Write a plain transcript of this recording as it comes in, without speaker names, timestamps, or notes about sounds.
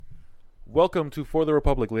Welcome to For the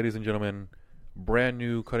Republic, ladies and gentlemen. Brand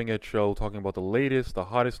new cutting edge show talking about the latest, the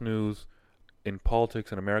hottest news in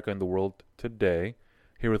politics in America and the world today.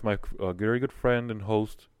 Here with my very good friend and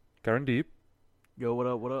host, Karandeep. Yo, what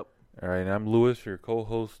up, what up? All right, and I'm Lewis, your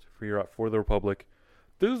co-host for here at For the Republic.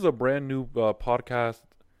 This is a brand new podcast.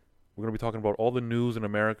 We're going to be talking about all the news in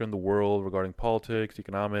America and the world regarding politics,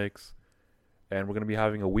 economics, and we're going to be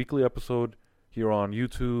having a weekly episode here on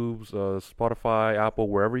YouTube, Spotify, Apple,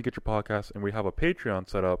 wherever you get your podcasts. And we have a Patreon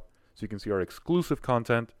set up so you can see our exclusive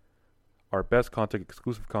content, our best content,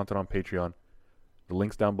 exclusive content on Patreon. The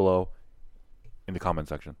link's down below in the comment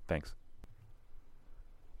section. Thanks.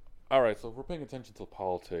 All right, so if we're paying attention to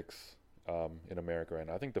politics in America right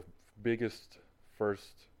now, I think the biggest,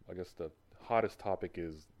 the hottest topic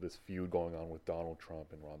is this feud going on with Donald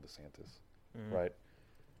Trump and Ron DeSantis, right?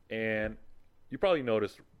 And you probably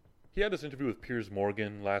noticed he had this interview with Piers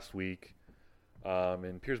Morgan last week,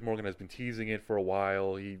 and Piers Morgan has been teasing it for a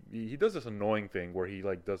while. He does this annoying thing where he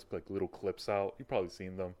does little clips out. You've probably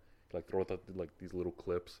seen them, throw out these little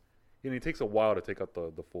clips, and it takes a while to take out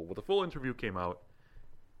the full. But the full interview came out,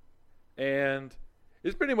 and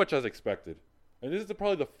it's pretty much as expected. And this is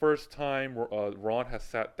probably the first time Ron has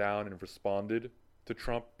sat down and responded to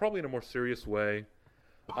Trump, probably in a more serious way.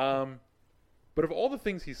 But of all the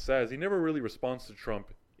things he says, he never really responds to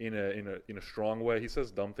Trump in a strong way. He says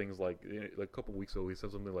dumb things like a couple weeks ago. He said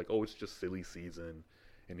something like, "Oh, it's just silly season,"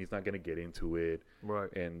 and he's not going to get into it.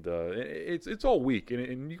 Right. And it's all weak.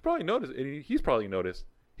 And you probably noticed, and he's probably noticed,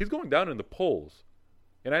 he's going down in the polls.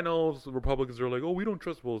 And I know Republicans are like, "Oh, we don't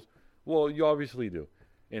trust polls." Well, you obviously do,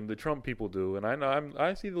 and the Trump people do. And I know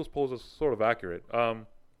I see those polls as sort of accurate.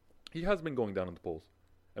 He has been going down in the polls.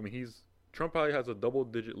 I mean, Trump probably has a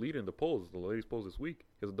double-digit lead in the polls. The latest polls this week,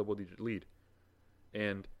 he has a double-digit lead.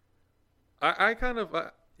 And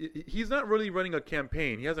he's not really running a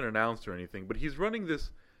campaign. He hasn't announced or anything, but he's running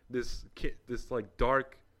this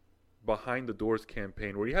dark behind the doors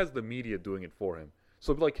campaign where he has the media doing it for him.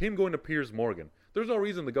 So him going to Piers Morgan, there's no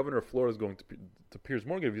reason the governor of Florida is going to Piers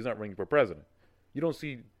Morgan if he's not running for president. You don't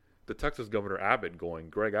see the Texas governor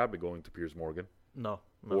Greg Abbott going to Piers Morgan. No.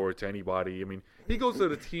 Or to anybody. I mean, he goes to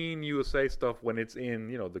the Teen USA stuff when it's in,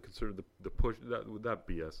 the push, that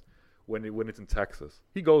BS. When it's in Texas,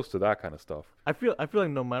 he goes to that kind of stuff. I feel like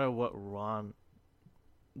no matter what Ron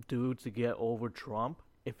do to get over Trump,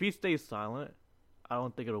 if he stays silent, I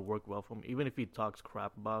don't think it'll work well for him. Even if he talks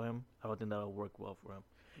crap about him, I don't think that'll work well for him.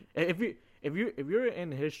 If you're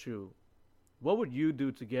in his shoe, what would you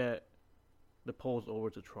do to get the polls over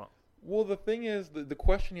to Trump? Well, the thing is, the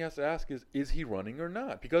question he has to ask is he running or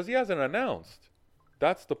not? Because he hasn't announced.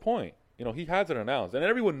 That's the point. He hasn't announced, and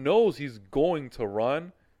everyone knows he's going to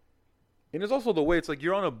run. And it's also the way it's like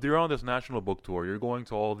you're on this national book tour. You're going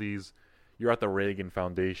to all these. You're at the Reagan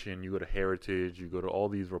Foundation. You go to Heritage. You go to all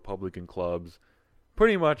these Republican clubs.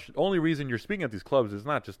 Pretty much, the only reason you're speaking at these clubs is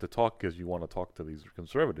not just to talk because you want to talk to these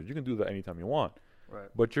conservatives. You can do that anytime you want. Right.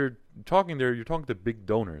 But you're talking there. You're talking to big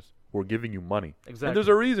donors who are giving you money. Exactly. And there's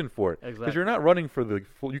a reason for it. Exactly. Because you're not running for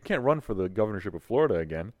you can't run for the governorship of Florida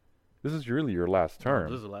again. This is really your last term.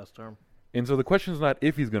 This is the last term. And so the question is not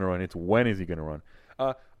if he's going to run. It's when is he going to run.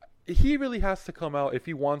 He really has to come out if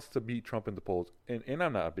he wants to beat Trump in the polls. And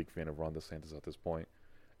I'm not a big fan of Ron DeSantis at this point.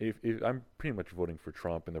 If I'm pretty much voting for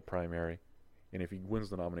Trump in the primary. And if he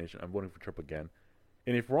wins the nomination, I'm voting for Trump again.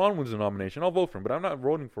 And if Ron wins the nomination, I'll vote for him. But I'm not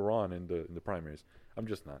voting for Ron in the primaries. I'm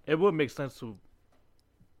just not. It would make sense to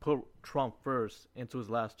put Trump first into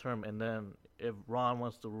his last term, and then if Ron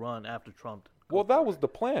wants to run after Trump. Well, that was the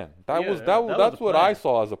plan. That's what plan. I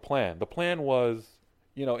saw as a plan. The plan was,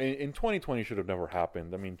 in 2020 should have never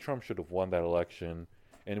happened. I mean, Trump should have won that election,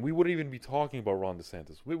 and we wouldn't even be talking about Ron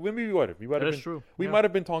DeSantis. We might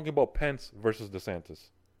have been talking about Pence versus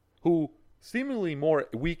DeSantis, who seemingly more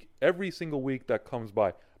weak every single week that comes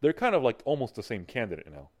by. They're kind of almost the same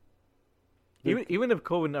candidate now. Even if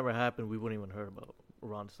COVID never happened, we wouldn't even heard about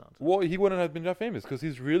Ron DeSantis. Well, he wouldn't have been that famous because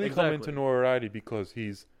he's really come into notoriety because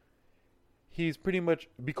he's pretty much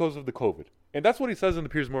because of the COVID. And that's what he says in the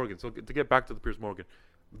Piers Morgan. So to get back to the Piers Morgan,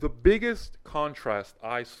 the biggest contrast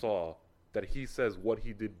I saw that he says what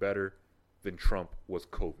he did better than Trump was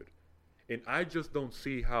COVID. And I just don't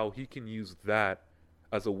see how he can use that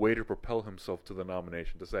as a way to propel himself to the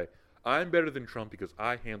nomination, to say, I'm better than Trump because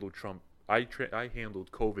I handled Trump. I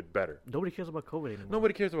handled COVID better. Nobody cares about COVID anymore.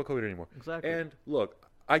 Nobody cares about COVID anymore. Exactly. And look,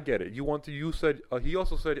 I get it. You said he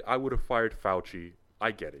also said I would have fired Fauci.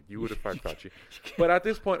 I get it. You would have fired Fauci. But at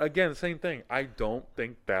this point, again, same thing. I don't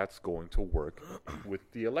think that's going to work with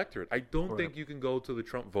the electorate. I don't think you can go to the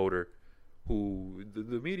Trump voter who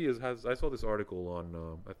the media has. I saw this article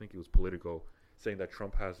on, I think it was Politico, saying that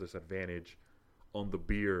Trump has this advantage on the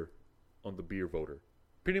beer voter.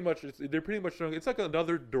 Pretty much, they're pretty much showing, it's like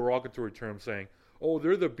another derogatory term saying, oh,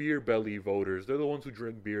 they're the beer belly voters. They're the ones who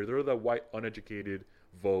drink beer. They're the white uneducated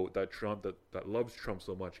vote that loves Trump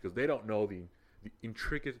so much because they don't know the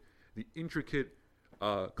intricate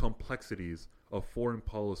complexities of foreign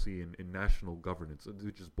policy and national governance,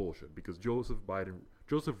 which is bullshit. Because Joseph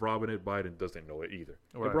Robinette Biden doesn't know it either.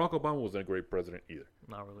 Right. And Barack Obama wasn't a great president either.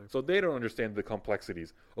 Not really. So they don't understand the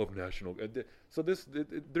complexities of national. So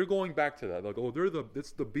they're going back to that. Like, oh,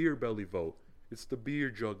 it's the beer belly vote. It's the beer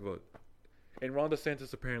jug vote. And Ron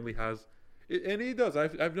DeSantis apparently has, and he does.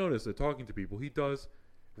 I've noticed it talking to people. He does.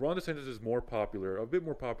 Ron DeSantis is more popular, a bit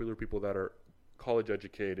more popular. People that are college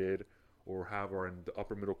educated or are in the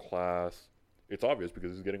upper middle class. It's obvious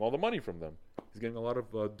because he's getting all the money from them. He's getting a lot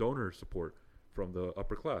of donor support from the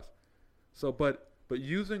upper class. So, but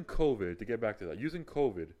using COVID, to get back to that, using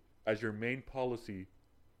COVID as your main policy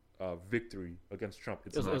victory against Trump,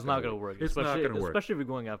 it's not going to work. It's not going to work. Especially if you're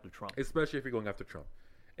going after Trump.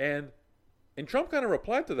 And Trump kind of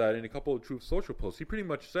replied to that in a couple of Truth Social posts. He pretty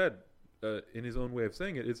much said, in his own way of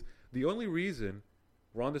saying it, is the only reason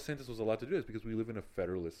Ron DeSantis was allowed to do it is because we live in a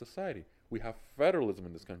federalist society. We have federalism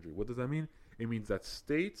in this country. What does that mean? It means that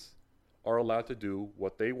states are allowed to do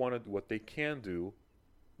what they want to, what they can do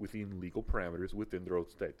within legal parameters within their own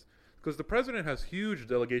states. Because the president has huge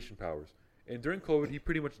delegation powers. And during COVID, he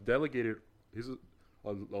pretty much delegated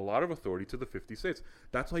a lot of authority to the 50 states.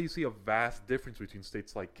 That's why you see a vast difference between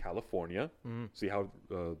states like California. Mm-hmm. See how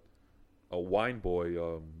a wine boy,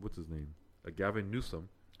 what's his name? Gavin Newsom.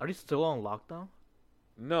 Are they still on lockdown?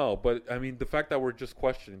 No, but I mean the fact that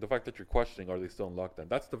you're questioning, are they still in lockdown?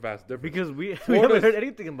 That's the vast difference. Because we haven't heard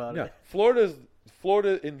anything about it.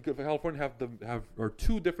 Florida and California are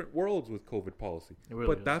two different worlds with COVID policy.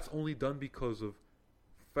 Really is. That's only done because of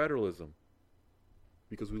federalism.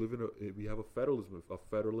 Because we have a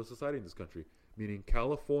federalist society in this country, meaning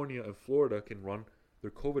California and Florida can run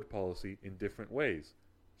their COVID policy in different ways.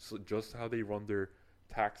 So just how they run their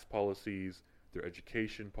tax policies, their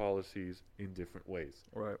education policies in different ways.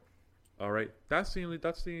 Right. All right. That's the only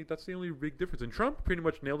big difference. And Trump pretty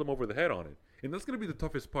much nailed him over the head on it. And that's going to be the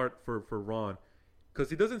toughest part for Ron, because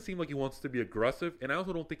he doesn't seem like he wants to be aggressive, and I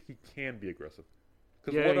also don't think he can be aggressive.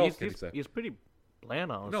 Because what else can he say? He's pretty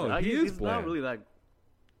bland, honestly. No, he's bland. Not really that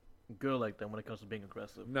good like that when it comes to being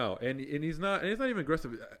aggressive. No, and he's not even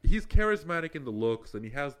aggressive. He's charismatic in the looks, and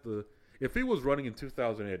he has if he was running in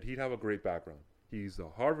 2008, he'd have a great background. He's a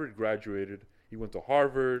Harvard graduated. He went to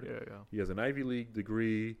Harvard. Yeah. He has an Ivy League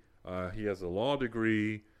degree. He has a law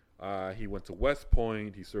degree. He went to West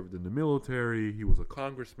Point. He served in the military. He was a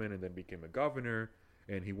congressman and then became a governor.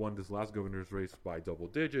 And he won this last governor's race by double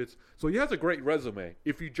digits. So he has a great resume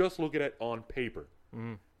if you just look at it on paper.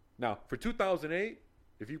 Mm. Now, for 2008,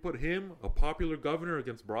 if you put him, a popular governor,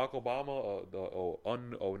 against Barack Obama,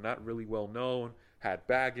 not really well known, had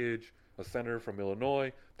baggage, a senator from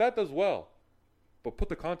Illinois, that does well. But put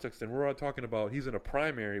the context in, we're not talking about he's in a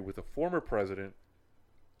primary with a former president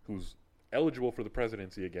who's eligible for the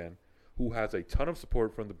presidency again, who has a ton of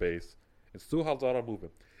support from the base, and still has a lot of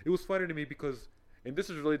movement. It was funny to me because, and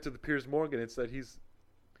this is related to the Piers Morgan, it's that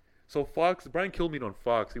Fox, Brian Kilmeade on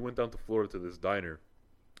Fox, he went down to Florida to this diner.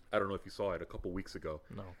 I don't know if you saw it a couple weeks ago.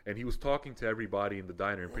 No. And he was talking to everybody in the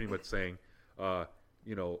diner and pretty much saying, Trump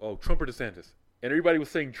or DeSantis. And everybody was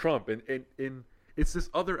saying Trump. And it's this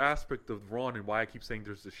other aspect of Ron and why I keep saying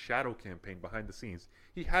there's this shadow campaign behind the scenes.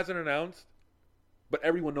 He hasn't announced, but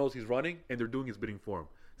everyone knows he's running, and they're doing his bidding for him.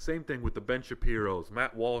 Same thing with the Ben Shapiro's,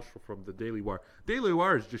 Matt Walsh from the Daily Wire. Daily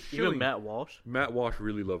Wire is just shilling. Even Matt Walsh? Matt Walsh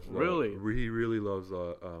really loves. Really? He really loves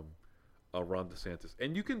Ron DeSantis,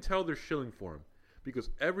 and you can tell they're shilling for him.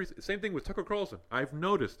 Because same thing with Tucker Carlson. I've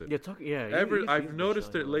noticed it. I've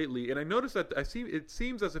noticed it lately, and I noticed that it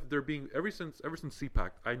seems as if they're being ever since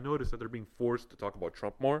CPAC. I noticed that they're being forced to talk about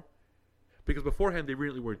Trump more, because beforehand they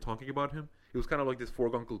really weren't talking about him. It was kind of like this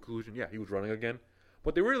foregone conclusion. Yeah, he was running again,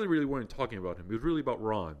 but they really weren't talking about him. It was really about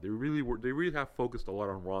Ron. They really have focused a lot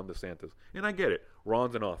on Ron DeSantis, and I get it.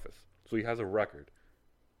 Ron's in office, so he has a record.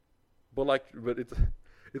 But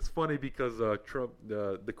it's funny because Trump,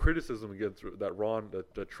 the criticism against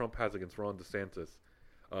that Trump has against Ron DeSantis,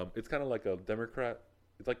 it's kind of like a Democrat.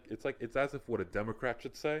 It's as if what a Democrat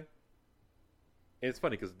should say. And it's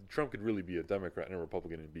funny because Trump could really be a Democrat and a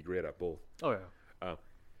Republican and be great at both. Oh yeah.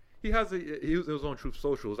 He was on Truth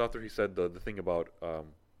Social after he said the thing about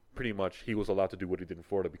pretty much he was allowed to do what he did in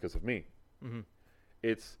Florida because of me. Mm-hmm.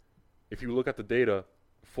 If you look at the data,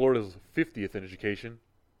 Florida's 50th in education.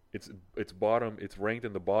 It's ranked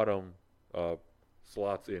in the bottom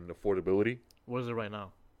slots in affordability. What is it right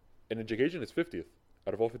now? And education is 50th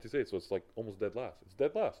out of all 50 states, so it's like almost dead last. It's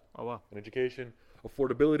dead last. Oh wow. In education,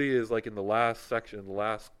 affordability is like in the last section, the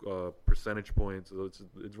last percentage point. So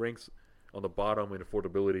it ranks on the bottom in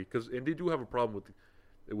affordability and they do have a problem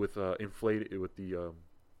with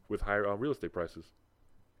higher real estate prices.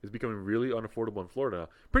 It's becoming really unaffordable in Florida now.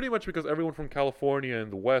 Pretty much because everyone from California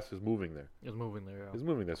and the West is moving there. It's moving there. Yeah. Is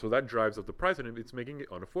moving there, so that drives up the price and it's making it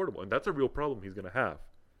unaffordable, and that's a real problem he's going to have.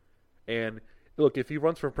 And look, if he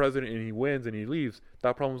runs for president and he wins and he leaves,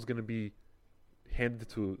 that problem is going to be handed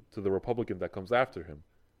to the Republican that comes after him,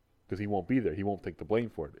 because he won't be there. He won't take the blame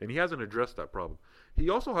for it, and he hasn't addressed that problem. He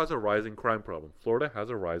also has a rising crime problem. Florida has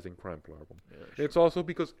a rising crime problem. Yeah, sure. It's also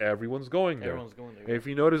because everyone's going there. Everyone's going there. And if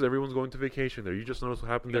you notice, everyone's going to vacation there. You just noticed what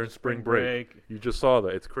happened there in spring break. You just saw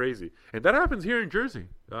that. It's crazy, and that happens here in Jersey.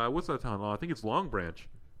 What's that town? I think it's Long Branch,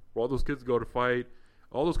 where all those kids go to fight.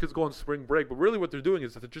 All those kids go on spring break, but really what they're doing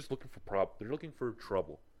is that they're just looking for They're looking for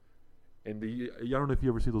trouble. And I don't know if you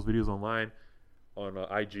ever see those videos online on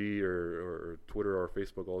IG or Twitter or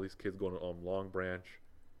Facebook. All these kids going on Long Branch,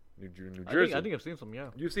 New Jersey. I think I've seen some. Yeah,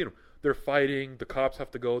 you've seen them. They're fighting. The cops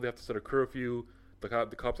have to go. They have to set a curfew. The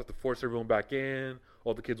cops have to force everyone back in.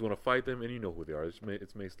 All the kids want to fight them, and you know who they are.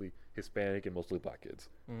 It's mostly Hispanic and mostly black kids,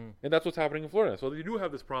 and that's what's happening in Florida. So they do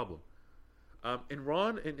have this problem. And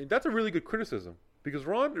Ron, and that's a really good criticism. Because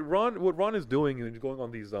what Ron is doing is going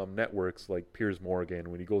on these networks like Piers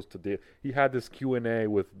Morgan. When he goes he had this Q&A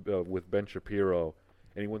with Ben Shapiro,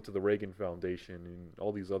 and he went to the Reagan Foundation and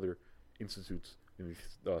all these other institutes and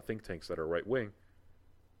these think tanks that are right wing.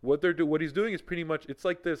 What he's doing is pretty much, it's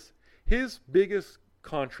like this. His biggest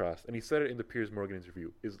contrast, and he said it in the Piers Morgan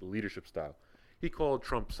interview, is leadership style. He called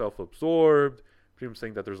Trump self-absorbed, pretty much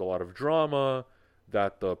saying that there's a lot of drama,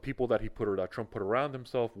 that the people that Trump put around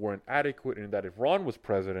himself weren't adequate, and that if Ron was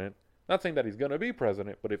president, not saying that he's going to be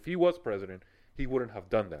president, but if he was president, he wouldn't have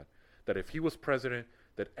done that. That if he was president,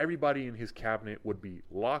 that everybody in his cabinet would be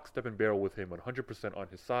lockstep and barrel with him, 100% on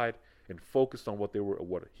his side, and focused on what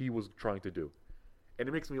he was trying to do. And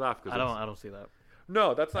it makes me laugh because I don't see that.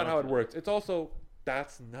 No, that's not how it works. It's also,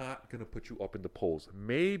 that's not going to put you up in the polls.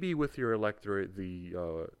 Maybe with your electorate,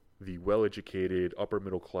 the well-educated, upper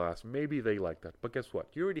middle class, maybe they like that. But guess what?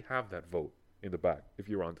 You already have that vote in the back if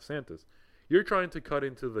you're on DeSantis. You're trying to cut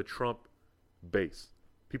into the Trump base,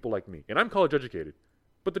 people like me. And I'm college educated.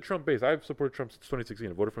 But the Trump base, I've supported Trump since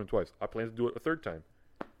 2016. I voted for him twice. I plan to do it a third time.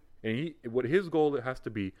 And what his goal has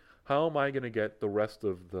to be, how am I going to get the rest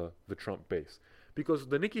of the Trump base? Because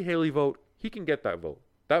the Nikki Haley vote, he can get that vote.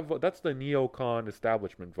 That's the neocon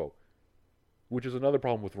establishment vote, which is another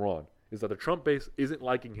problem with Ron. Is that the Trump base isn't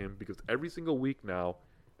liking him because every single week now,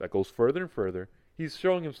 that goes further and further, he's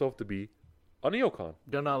showing himself to be a neocon.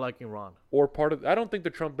 They're not liking Ron. I don't think the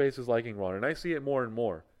Trump base is liking Ron, and I see it more and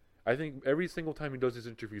more. I think every single time he does these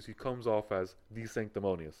interviews, he comes off as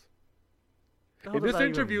desanctimonious. This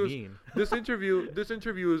interview is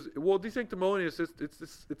desanctimonious.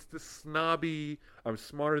 It's this snobby. I'm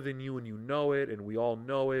smarter than you, and you know it, and we all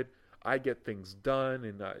know it. I get things done,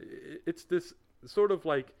 and it's this sort of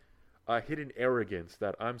like hidden arrogance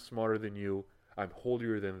that I'm smarter than you, I'm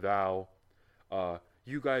holier than thou.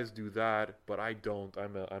 You guys do that, but I don't.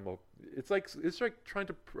 It's like trying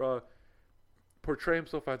to portray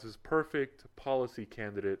himself as this perfect policy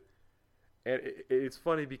candidate. And it's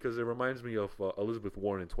funny because it reminds me of Elizabeth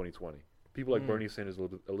Warren in 2020. People like Bernie Sanders,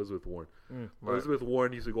 Elizabeth Warren. Right. Elizabeth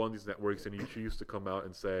Warren used to go on these networks, and she used to come out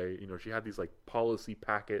and say, she had these like policy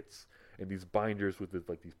packets and these binders with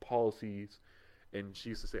these policies. And she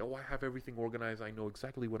used to say, "Oh, I have everything organized. I know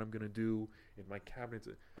exactly what I'm going to do in my cabinet."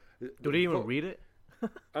 Do they even read it?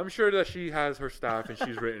 I'm sure that she has her staff and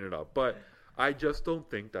she's written it up. But I just don't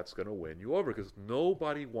think that's going to win you over because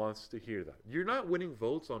nobody wants to hear that. You're not winning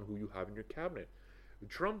votes on who you have in your cabinet.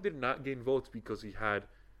 Trump did not gain votes because he had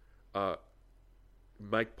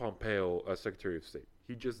Mike Pompeo as Secretary of State.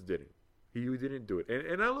 He just didn't. He didn't do it.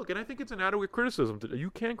 And I think it's an adequate criticism.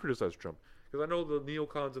 You can criticize Trump. Because I know the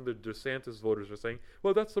neocons and the DeSantis voters are saying,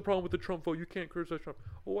 well, that's the problem with the Trump vote. You can't criticize Trump.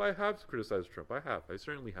 Oh, I have criticized Trump. I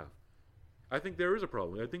certainly have. I think there is a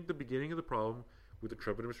problem. I think the beginning of the problem with the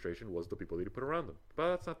Trump administration was the people that he put around them. But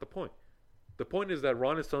that's not the point. The point is that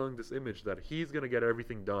Ron is selling this image that he's going to get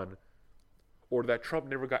everything done or that Trump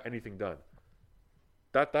never got anything done.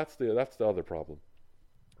 That's the other problem.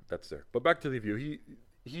 That's there. But back to the view.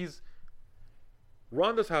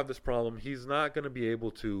 Ron does have this problem. He's not going to be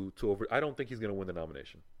able to I don't think he's going to win the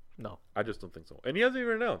nomination. No. I just don't think so. And he hasn't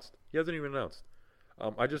even announced.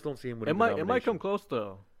 I just don't see him winning the nomination. It might come close,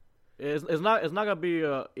 though. It's not going to be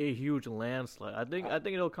a huge landslide. I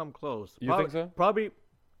think it'll come close. You think so? Probably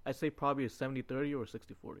a 70-30 or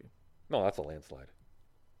 60-40. No, that's a landslide.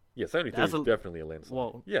 Yeah, 70-30 is definitely a landslide.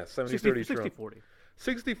 Well, yeah, 70-30 Trump. 60-40.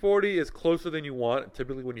 60-40 is closer than you want,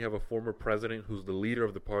 typically when you have a former president who's the leader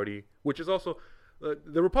of the party, which is also,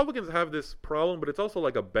 the Republicans have this problem, but it's also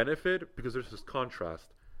like a benefit because there's this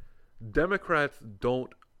contrast. Democrats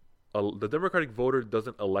don't, the Democratic voter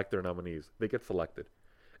doesn't elect their nominees. They get selected.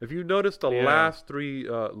 If you notice the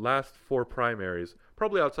last four primaries,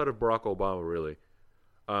 probably outside of Barack Obama, really,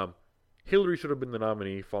 Hillary should have been the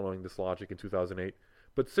nominee following this logic in 2008.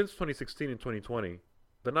 But since 2016 and 2020,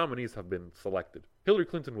 the nominees have been selected. Hillary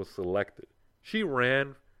Clinton was selected. She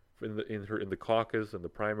ran in the caucus and the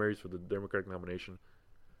primaries for the Democratic nomination.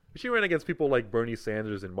 She ran against people like Bernie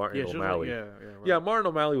Sanders and Martin O'Malley. Right. Martin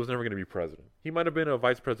O'Malley was never going to be president. He might have been a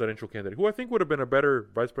vice presidential candidate, who I think would have been a better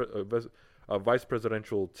vice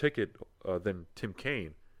presidential ticket than Tim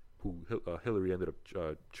Kaine, who Hillary ended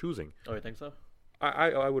up choosing. Oh, you think so?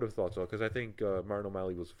 I would have thought so, because I think Martin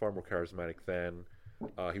O'Malley was far more charismatic then.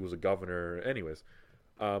 He was a governor. Anyways.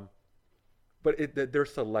 But they're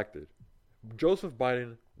selected. Joe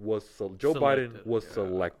Biden was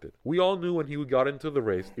selected. We all knew when he got into the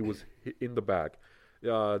race, it was in the bag.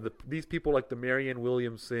 These people like the Marianne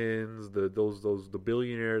Williamsons, the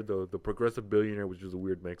billionaire, the progressive billionaire, which is a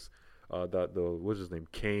weird mix. What's his name,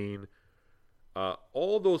 Kane.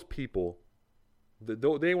 All those people,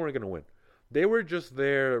 they weren't going to win. They were just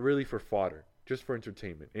there really for fodder, just for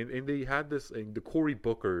entertainment. And they had this, and the Cory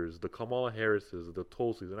Bookers, the Kamala Harrises, the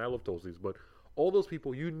Tulsis, and I love Tulsis, but all those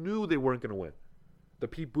people, you knew they weren't going to win. The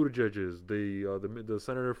Pete Buttigieg's, the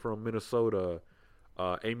senator from Minnesota,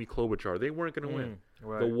 Amy Klobuchar, they weren't going to win.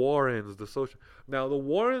 Right. The Warrens, Now, the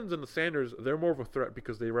Warrens and the Sanders, they're more of a threat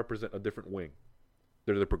because they represent a different wing.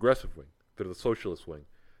 They're the progressive wing. They're the socialist wing.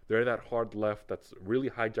 They're that hard left that's really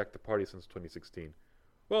hijacked the party since 2016.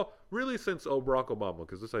 Well, really since Barack Obama,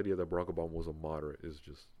 because this idea that Barack Obama was a moderate is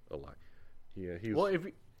just a lie. Well,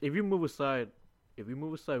 if you move aside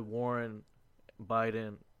Warren,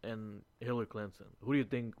 Biden, and Hillary Clinton, who do you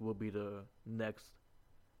think will be the next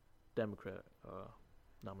Democrat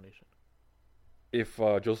nomination? If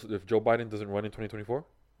Joe Biden doesn't run in 2024,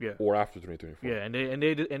 yeah, or after 2024, yeah, and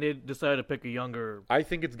they decided to pick a younger. I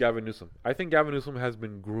think it's Gavin Newsom. I think Gavin Newsom has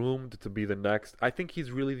been groomed to be the next. I think he's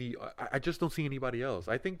really I just don't see anybody else.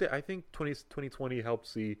 I think 2020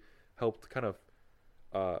 helped kind of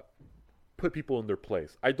put people in their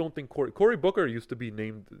place. I don't think Cory Booker used to be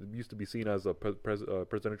seen as a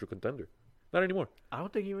presidential contender. Not anymore. I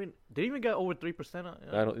don't think they even got over 3%.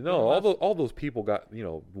 I don't know. All those people got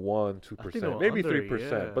 1-2%, maybe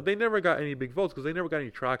 3%, but they never got any big votes because they never got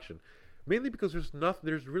any traction. Mainly because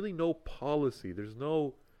there's really no policy. There's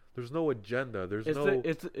no agenda.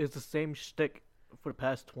 It's the same shtick for the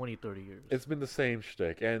past 20, 30 years. It's been the same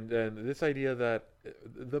shtick, and this idea that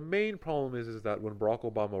the main problem is that when Barack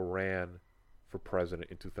Obama ran for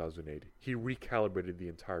president in 2008, he recalibrated the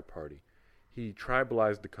entire party. He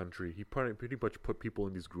tribalized the country. He pretty much put people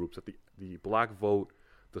in these groups, at the black vote,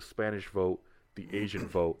 the Spanish vote, the Asian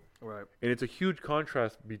vote. Right. And it's a huge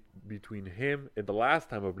contrast between him and the last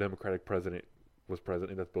time a Democratic president was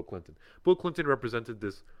president, and that's Bill Clinton. Bill Clinton represented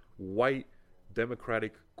this white,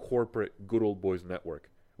 Democratic, corporate, good old boys network,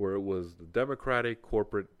 where it was the Democratic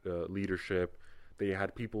corporate leadership. They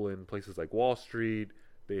had people in places like Wall Street.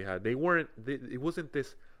 It wasn't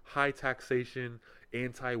this high taxation,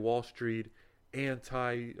 anti-Wall Street,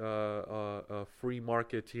 anti-free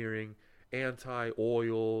marketeering,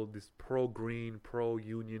 anti-oil, this pro-green,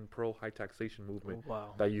 pro-union, pro-high taxation movement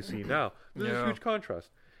that you see now. There's a huge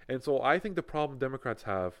contrast. And so I think the problem Democrats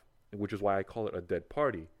have, which is why I call it a dead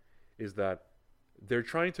party, is that they're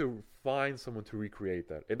trying to find someone to recreate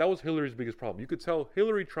that. And that was Hillary's biggest problem. You could tell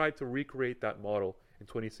Hillary tried to recreate that model in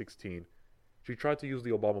 2016. She tried to use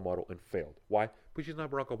the Obama model and failed. Why? Because she's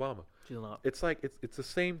not Barack Obama. She's not. It's like it's the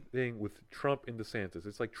same thing with Trump and DeSantis.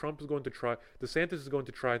 It's like DeSantis is going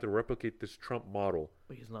to try to replicate this Trump model.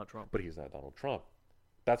 But he's not Trump. But he's not Donald Trump.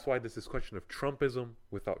 That's why there's this question of Trumpism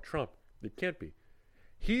without Trump. It can't be.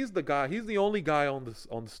 He's the only guy on the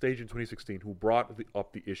stage in 2016 who brought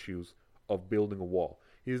up the issues of building a wall.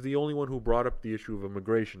 He's the only one who brought up the issue of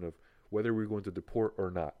immigration, of whether we're going to deport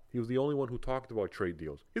or not. He was the only one who talked about trade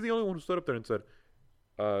deals. He's the only one who stood up there and said,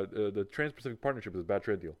 the Trans-Pacific Partnership is a bad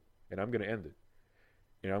trade deal, and I'm going to end it.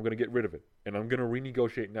 And I'm going to get rid of it. And I'm going to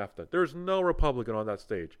renegotiate NAFTA. There's no Republican on that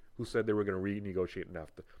stage who said they were going to renegotiate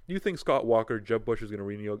NAFTA. Do you think Scott Walker, Jeb Bush is going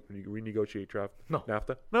to renegotiate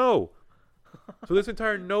NAFTA? No. So this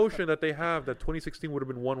entire notion that they have that 2016 would have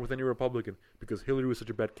been won with any Republican because Hillary was such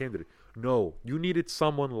a bad candidate. No. You needed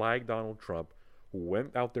someone like Donald Trump who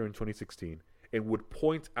went out there in 2016 and would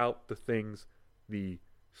point out the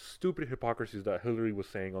stupid hypocrisies that Hillary was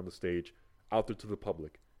saying on the stage out there to the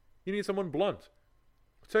public. You need someone blunt.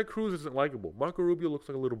 Ted Cruz isn't likable. Marco Rubio looks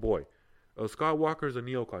like a little boy. Scott Walker is a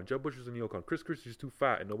neocon. Jeb Bush is a neocon. Chris Christie's too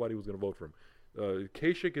fat and nobody was going to vote for him.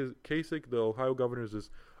 Kasich, the Ohio governor, is this,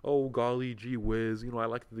 oh, golly, gee whiz. I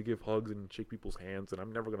like to give hugs and shake people's hands, and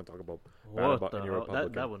I'm never going to talk about any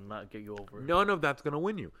Republican. That would not get you over. None of that's going to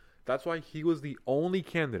win you. That's why he was the only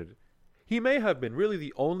candidate. He may have been really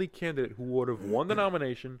the only candidate who would have won the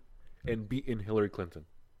nomination and beaten Hillary Clinton.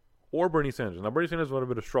 Or Bernie Sanders. Now, Bernie Sanders would have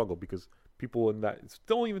been a struggle because people in that,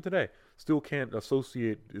 still even today, still can't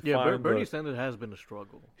associate. Yeah, Bernie Sanders has been a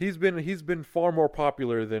struggle. He's been far more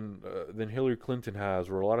popular than Hillary Clinton has,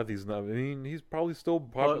 or a lot of these. I mean, he's probably still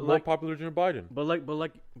more popular than Biden. But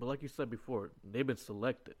like you said before, they've been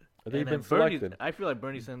selected. They've been selected. I feel like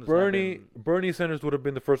Bernie Sanders. Bernie Sanders would have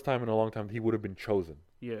been the first time in a long time he would have been chosen.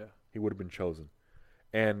 Yeah, he would have been chosen,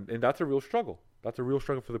 and that's a real struggle. That's a real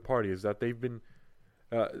struggle for the party. Is that they've been.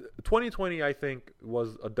 2020, I think,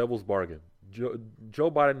 was a devil's bargain.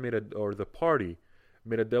 Joe Biden the party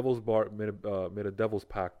made a devil's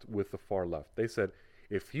pact with the far left. They said,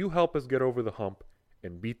 if you help us get over the hump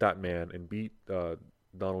and beat that man and beat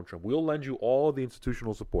Donald Trump, we'll lend you all the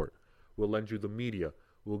institutional support. We'll lend you the media.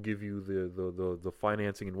 We'll give you the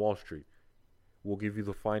financing in Wall Street. We'll give you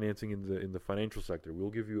the financing in the financial sector. We'll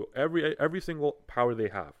give you every single power they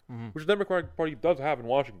have, which the Democratic Party does have in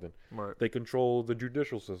Washington. Right. They control the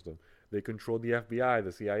judicial system. They control the FBI,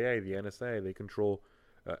 the CIA, the NSA. They control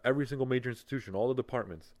every single major institution, all the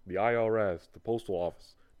departments, the IRS, the postal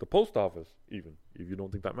office, the post office, even, if you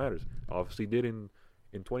don't think that matters. Obviously did in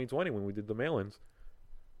 2020 when we did the mail-ins.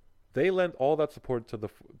 They lent all that support to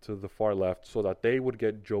the far left so that they would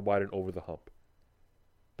get Joe Biden over the hump.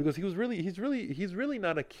 Because he's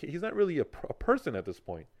not really a person at this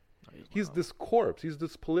point. He's this corpse. He's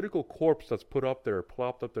this political corpse that's plopped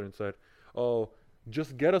up there and said, "Oh,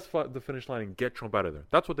 just get us the finish line and get Trump out of there."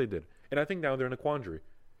 That's what they did. And I think now they're in a quandary,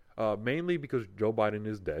 mainly because Joe Biden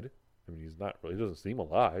is dead. I mean, he's not really. He doesn't seem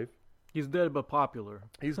alive. He's dead but popular.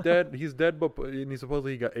 He's dead. He's dead, but and he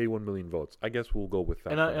supposedly got 81 million votes. I guess we'll go with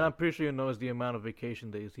that. And I'm pretty sure you know the amount of vacation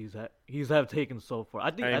days he's taken so far.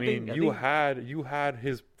 I think you had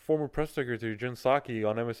his former press secretary Jen Psaki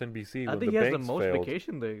on MSNBC. I think he has the most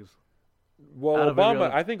vacation days. Well,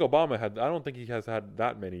 Obama. I think Obama had. I don't think he has had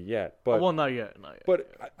that many yet. But not yet. But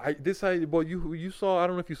you saw. I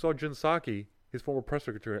don't know if you saw Jen Psaki, his former press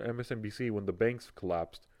secretary at MSNBC, when the banks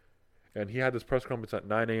collapsed. And he had this press conference at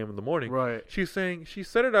 9 a.m. in the morning. Right. She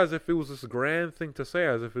said it as if it was this grand thing to say,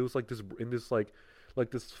 as if it was like this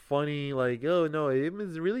this funny, like, oh no, it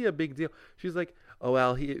was really a big deal. She's like, oh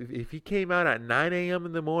well, if he came out at 9 a.m.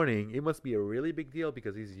 in the morning, it must be a really big deal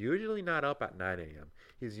because he's usually not up at 9 a.m.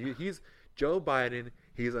 He's Joe Biden.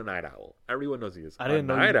 He's a night owl. Everyone knows he is. I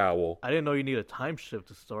didn't owl. I didn't know you need a time shift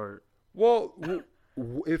to start. Well.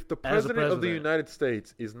 If the president of the United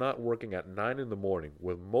States is not working at 9 in the morning,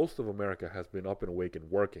 when most of America has been up and awake and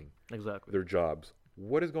working their jobs,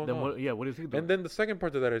 what is going on? What is he doing? And then the second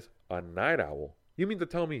part of that is a night owl. You mean to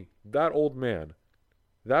tell me that old man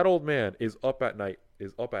is up at night,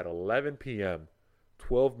 is up at 11 p.m.,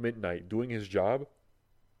 12 midnight doing his job?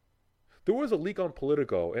 There was a leak on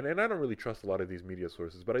Politico, and I don't really trust a lot of these media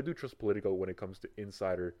sources, but I do trust Politico when it comes to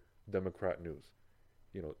insider Democrat news.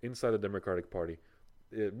 Inside the Democratic Party.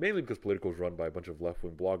 Mainly because Politico is run by a bunch of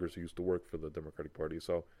left-wing bloggers who used to work for the Democratic Party,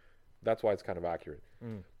 so that's why it's kind of accurate.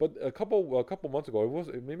 But a couple months ago,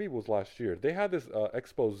 maybe it was last year, they had this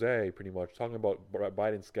expose pretty much talking about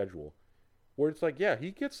Biden's schedule, where it's like, yeah,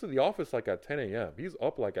 he gets to the office like at 10 a.m. He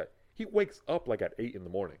wakes up like at 8 in the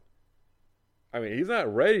morning. I mean, he's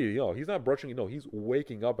not ready, he's not brushing, he's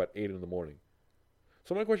waking up at 8 in the morning.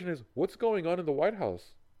 So my question is, what's going on in the White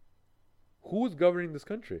House? Who is governing this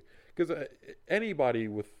country? Because anybody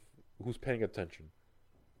who's paying attention,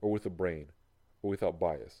 or with a brain, or without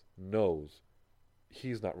bias, knows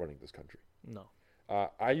he's not running this country. No.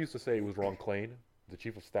 I used to say it was Ron Klain, the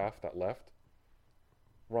chief of staff that left.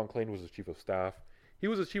 Ron Klain was the chief of staff. He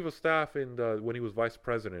was the chief of staff when he was vice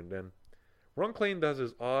president. And Ron Klain has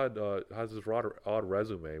this odd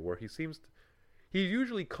resume where he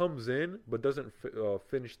usually comes in but doesn't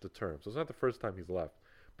finish the term. So it's not the first time he's left.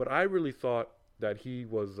 But I really thought that he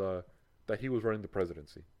was running the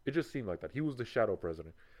presidency. It just seemed like that. He was the shadow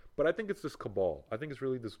president. But I think it's this cabal. I think it's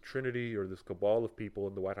really this trinity or this cabal of people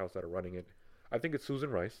in the White House that are running it. I think it's Susan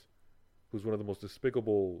Rice, who's one of the most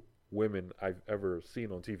despicable women I've ever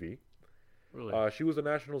seen on TV. Really? She was a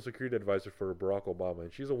national security advisor for Barack Obama,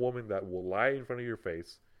 and she's a woman that will lie in front of your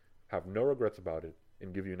face, have no regrets about it,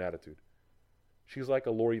 and give you an attitude. She's like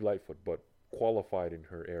a Lori Lightfoot, but qualified in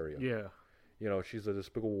her area. Yeah. She's a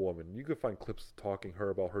despicable woman. You could find clips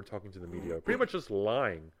about her talking to the media, pretty much just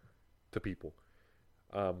lying to people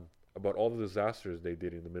about all the disasters they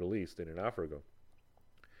did in the Middle East and in Africa.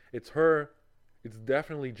 It's her. It's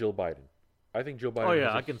definitely Jill Biden. I think Jill Biden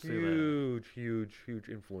has a huge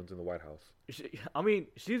influence in the White House.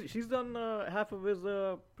 She's done half of his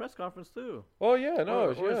press conference too. Oh yeah, no,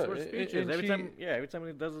 or speeches. Every time he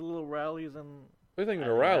does his little rallies and. I think in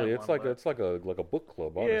a rally, it's like a book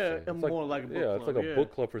club. Honestly. Yeah, it's more like a book club. Yeah, it's like a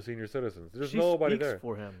book club for senior citizens. There's nobody there.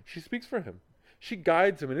 For him. She speaks for him. She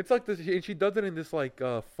guides him, and it's like this. And she does it in this like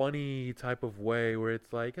funny type of way, where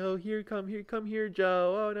it's like, "Oh, come here,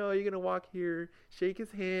 Joe. Oh no, you're gonna walk here, shake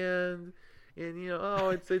his hand, and oh,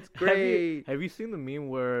 it's great." Have you seen the meme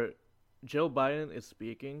where Joe Biden is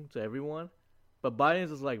speaking to everyone? But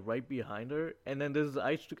Biden is like right behind her, and then there's an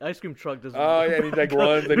ice cream truck. Oh yeah, and he like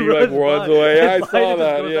runs away. Yeah, I saw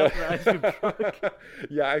that. Yeah, ice cream truck.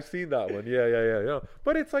 Yeah, I've seen that one. Yeah.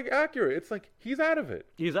 But it's like accurate. It's like he's out of it.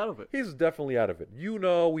 He's out of it. He's definitely out of it.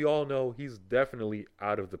 We all know he's definitely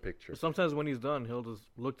out of the picture. Sometimes when he's done, he'll just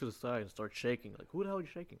look to the side and start shaking. Like, who the hell are you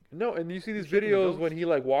shaking? No, and you see these videos when he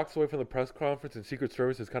like walks away from the press conference and Secret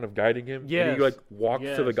Service is kind of guiding him. Yeah. And he like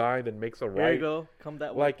walks to the guy and then makes a right. There you go. Come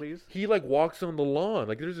that way, please. He like walks on the lawn.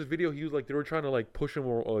 Like there's this video. He was like they were trying to like push him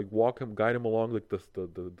or like guide him along like the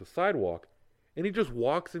sidewalk, and he just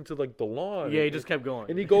walks into like the lawn. Yeah, he just kept going.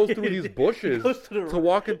 And he goes through these bushes to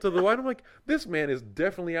walk into the lawn. I'm like, this man is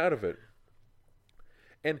definitely out of it.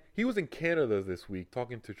 And he was in Canada this week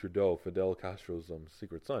talking to Trudeau, Fidel Castro's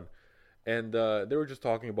secret son. And they were just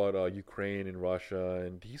talking about Ukraine and Russia,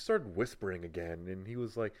 and he started whispering again. And he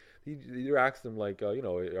was like, they asked him like,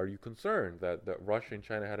 are you concerned that Russia and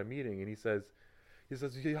China had a meeting? And he says,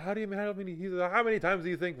 how many times do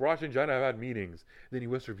you think Russia and China have had meetings? And then he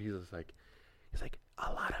whispered, he's like,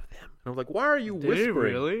 a lot of them. And I was like, why are you whispering? Did he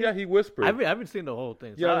really? Yeah, he whispered. I haven't seen the whole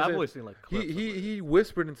thing. So yeah, I've only seen like clips. He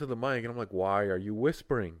whispered into the mic, and I'm like, why are you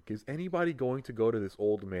whispering? Is anybody going to go to this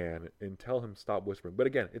old man and tell him stop whispering? But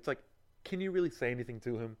again, it's like, can you really say anything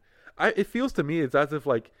to him? It feels to me it's as if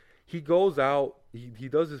like he goes out, he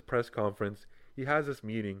does his press conference, he has this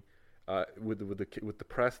meeting with the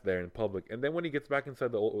press there in public, and then when he gets back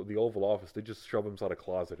inside the Oval Office, they just shove him inside a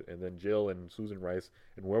closet, and then Jill and Susan Rice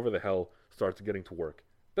and whoever the hell starts getting to work.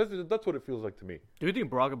 That's what it feels like to me. Do you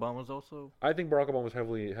think Barack Obama's also? I think Barack Obama was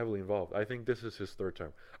heavily involved. I think this is his third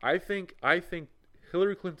term. I think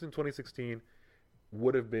Hillary Clinton 2016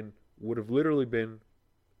 would have literally been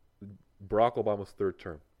Barack Obama's third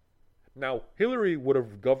term. Now, Hillary would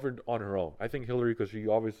have governed on her own. I think Hillary, because she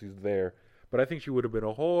obviously is there, but I think she would have been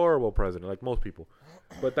a horrible president, like most people.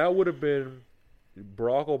 But that would have been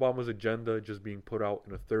Barack Obama's agenda just being put out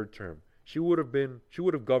in a third term. She would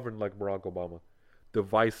have governed like Barack Obama.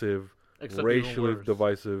 Divisive, racially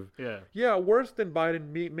divisive. Yeah, worse than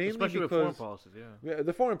Biden, mainly especially because... with foreign policies, yeah.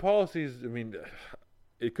 The foreign policies, I mean,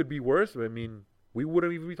 it could be worse. I mean, we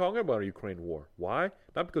wouldn't even be talking about a Ukraine war. Why?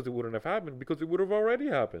 Not because it wouldn't have happened, because it would have already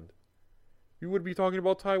happened. We would be talking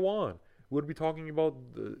about Taiwan. We would be talking about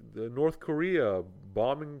the North Korea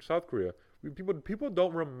bombing South Korea. People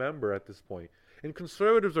don't remember at this point. And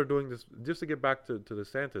conservatives are doing this, just to get back to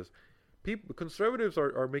DeSantis. Conservatives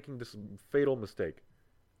are making this fatal mistake.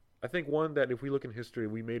 I think one that if we look in history,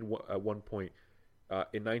 we made at one point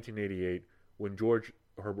in 1988 when George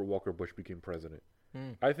Herbert Walker Bush became president.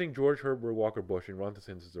 I think George Herbert Walker Bush and Ron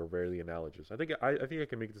DeSantis are very analogous. I think I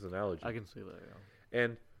can make this analogy. I can see that, yeah.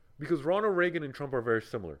 And because Ronald Reagan and Trump are very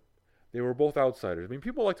similar. They were both outsiders. I mean,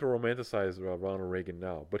 people like to romanticize Ronald Reagan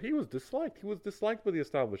now, but he was disliked. He was disliked by the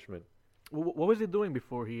establishment. What was he doing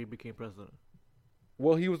before he became president?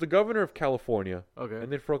 Well, he was the governor of California. Okay.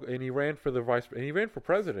 And he ran for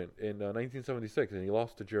president in 1976, and he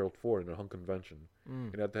lost to Gerald Ford in a hung convention.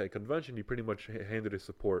 And at that convention, he pretty much handed his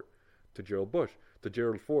support to Gerald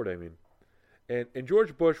Ford. I mean, and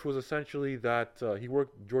George Bush was essentially that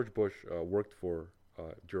George Bush worked for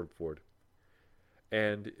Gerald Ford,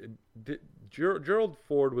 and Gerald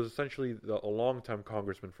Ford was essentially a longtime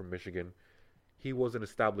congressman from Michigan. He was an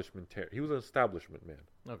establishment man.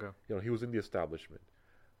 Okay. He was in the establishment.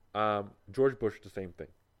 George Bush, the same thing.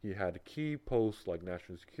 He had key posts like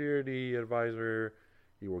national security advisor.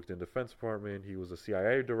 He worked in the Defense Department. He was a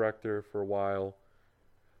CIA director for a while.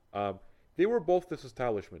 They were both this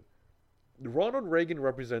establishment. Ronald Reagan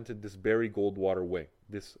represented this Barry Goldwater wing,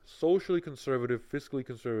 this socially conservative, fiscally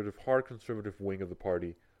conservative, hard conservative wing of the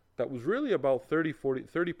party that was really about 30%,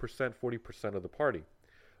 40% of the party.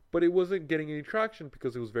 But it wasn't getting any traction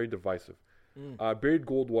because it was very divisive. Barry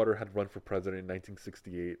Goldwater had run for president in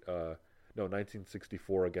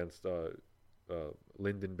 1964 against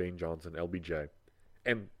Lyndon Baines Johnson, LBJ,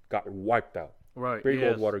 and got wiped out. Right. Barry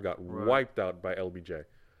Goldwater got wiped out by LBJ.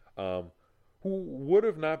 who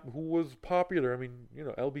was popular. I mean,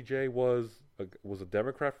 LBJ was a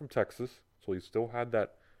Democrat from Texas, so he still had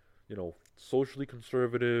that, socially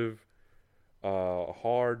conservative,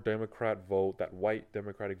 hard Democrat vote, that white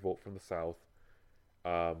Democratic vote from the South.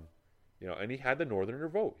 And he had the Northerner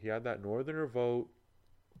vote. He had that Northerner vote.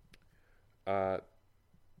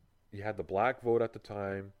 He had the black vote at the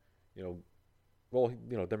time.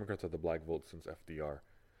 Democrats had the black vote since FDR.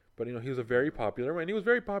 But, he was a very popular man. He was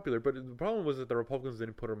very popular, but the problem was that the Republicans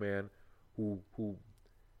didn't put a man who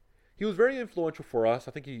he was very influential for us.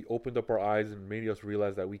 I think he opened up our eyes and made us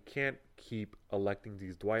realize that we can't keep electing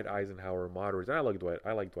these Dwight Eisenhower moderates. And I like Dwight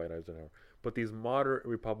Eisenhower. But these moderate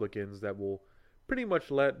Republicans that will pretty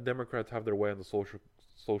much let Democrats have their way on the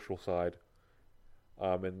social side.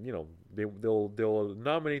 They'll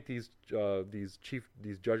nominate these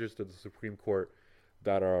judges to the Supreme Court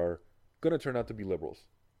that are going to turn out to be liberals.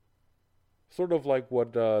 Sort of like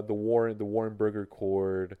what the Warren Burger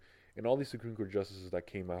Court and all these Supreme Court justices that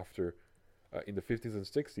came after in the 50s and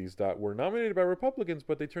 60s that were nominated by Republicans,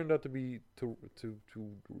 but they turned out to be to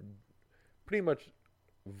pretty much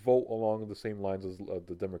vote along the same lines as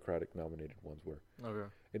the Democratic nominated ones were. Okay.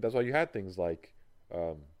 And that's why you had things like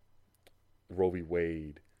Roe v.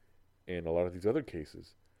 Wade and a lot of these other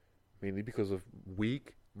cases, mainly because of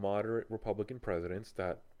weak, moderate Republican presidents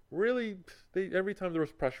that really, every time there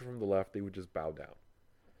was pressure from the left, they would just bow down.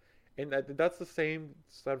 And that's the same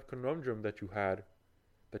sort of conundrum that you have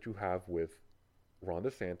with Ron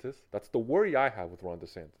DeSantis. That's the worry I have with Ron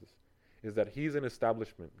DeSantis, is that he's an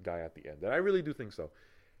establishment guy at the end. And I really do think so.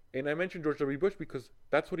 And I mentioned George W. Bush because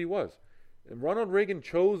that's what he was. And Ronald Reagan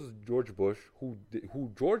chose George Bush,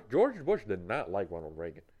 George Bush did not like Ronald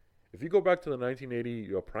Reagan. If you go back to the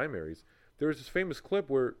 1980 primaries, there was this famous clip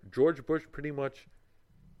where George Bush pretty much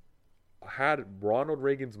had Ronald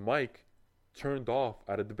Reagan's mic turned off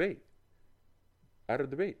at a debate. He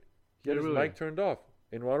had his mic turned off.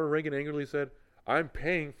 And Ronald Reagan angrily said, "I'm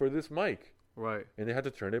paying for this mic." Right. And they had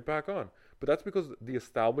to turn it back on. But that's because the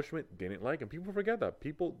establishment didn't like him. People forget that.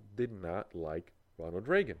 People did not like Ronald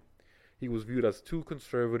Reagan. He was viewed as too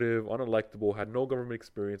conservative, unelectable, had no government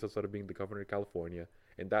experience outside of being the governor of California.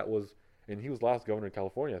 And he was last governor of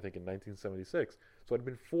California, I think, in 1976. So it had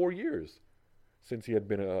been 4 years since he had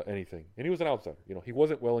been anything. And he was an outsider. He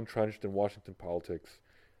wasn't well entrenched in Washington politics.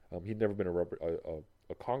 He'd never been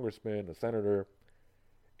a congressman, a senator.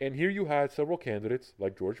 And here you had several candidates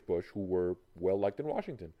like George Bush who were well liked in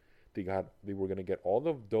Washington. They were going to get all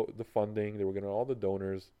the funding. They were going to all the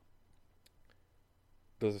donors.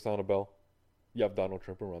 Does it sound a bell? You have Donald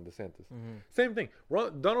Trump and Ron DeSantis. Mm-hmm. Same thing.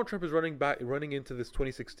 Donald Trump is running into this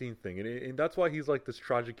 2016 thing, and that's why he's like this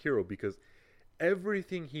tragic hero, because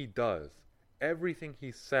everything he does, everything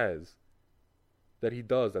he says that he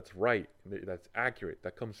does that's right, that's accurate,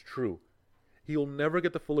 that comes true, he'll never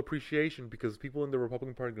get the full appreciation because people in the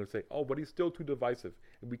Republican Party are going to say, "Oh, but he's still too divisive,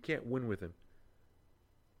 and we can't win with him."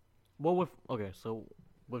 Well, so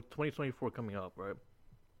with 2024 coming up, right?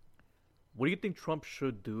 What do you think Trump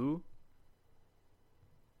should do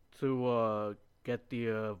to get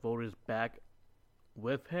the voters back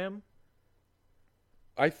with him?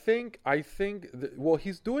 I think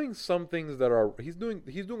he's doing some things that are he's doing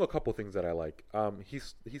a couple things that I like.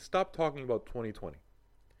 He stopped talking about 2020.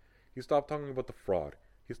 He stopped talking about the fraud.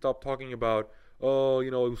 He stopped talking about it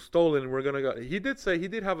was stolen. We're gonna go. He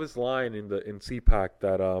did have this line in CPAC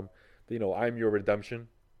that I'm your redemption.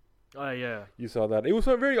 Oh yeah, you saw that. It was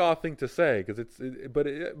a very odd thing to say because it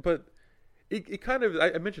kind of.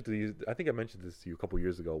 I mentioned to you. I think I mentioned this to you a couple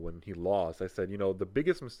years ago when he lost. I said, the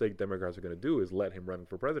biggest mistake Democrats are going to do is let him run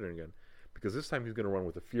for president again, because this time he's going to run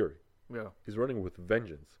with a fury. Yeah, he's running with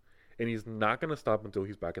vengeance, and he's not going to stop until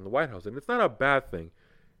he's back in the White House. And it's not a bad thing.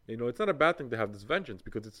 It's not a bad thing to have this vengeance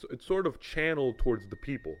because it's sort of channeled towards the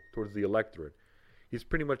people, towards the electorate. He's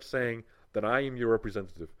pretty much saying that I am your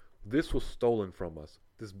representative. This was stolen from us.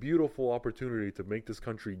 This beautiful opportunity to make this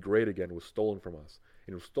country great again was stolen from us.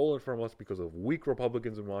 And it was stolen from us because of weak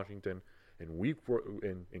Republicans in Washington and weak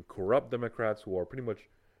and corrupt Democrats who are pretty much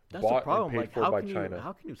bought and paid for by China.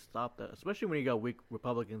 How can you stop that? Especially when you got weak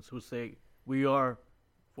Republicans who say, we are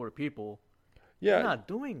for the people. Yeah, they're not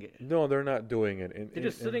doing it. No, they're not doing it. They're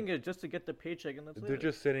just sitting there just to get the paycheck, and that's it. They're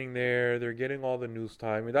just sitting there. They're getting all the news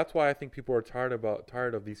time, and that's why I think people are tired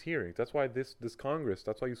of these hearings. That's why this Congress.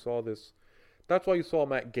 That's why you saw this. That's why you saw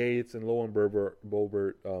Matt Gaetz and Lauren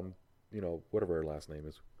Boebert. Whatever her last name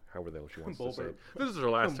is, however the hell she wants to say it. This is her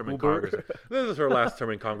last term in Congress. This is her last term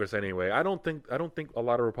in Congress anyway. I don't think a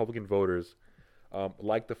lot of Republican voters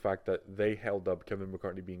like the fact that they held up Kevin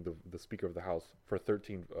McCarthy being the Speaker of the House for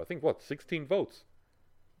 16 votes.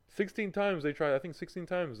 16 times they tried. I think 16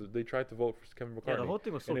 times they tried to vote for Kevin McCarthy. Yeah, the whole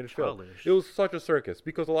thing was so and it failed. childish. It was such a circus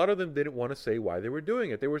because a lot of them didn't want to say why they were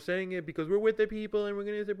doing it. They were saying it because we're with the people and we're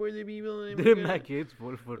going to support the people. And Did Matt Gaetz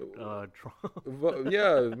vote for Trump?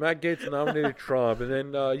 Yeah, Matt Gaetz nominated Trump, and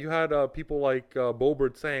then you had people like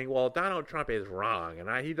Boebert saying, "Well, Donald Trump is wrong, and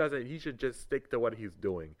he should just stick to what he's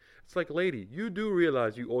doing." It's like, lady, you do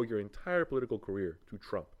realize you owe your entire political career to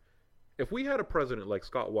Trump. If we had a president like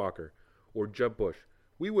Scott Walker or Jeb Bush,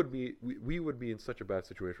 we would be in such a bad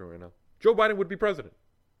situation right now. Joe Biden would be president.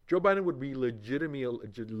 Joe Biden would be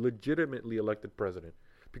legitimately elected president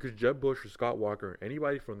because Jeb Bush or Scott Walker, or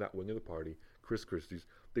anybody from that wing of the party, Chris Christie's,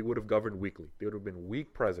 they would have governed weakly. They would have been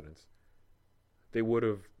weak presidents. They would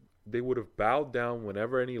have bowed down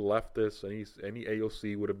whenever any leftists, any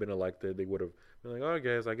AOC would have been elected. They would have been like, "Oh,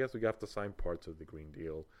 guys, I guess we have to sign parts of the Green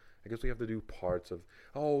Deal. I guess we have to do parts of.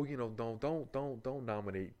 Oh, don't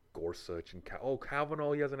nominate Gorsuch and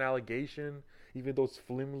Kavanaugh. He has an allegation, even though it's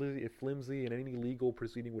flimsy, and any legal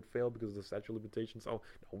proceeding would fail because of the statute of limitations. Oh,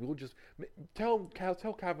 no, we'll just tell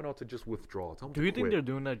Kavanaugh to just withdraw. Tell him Do you to think quit." they're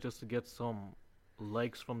doing that just to get some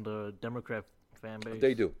likes from the Democrat fan base?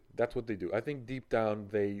 They do. That's what they do. I think deep down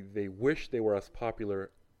they wish they were as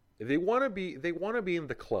popular. They want to be in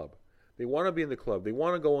the club. They want to be in the club. They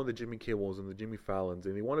want to go on the Jimmy Kimmels and the Jimmy Fallons,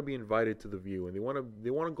 and they want to be invited to The View, and they want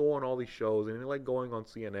to go on all these shows, and they like going on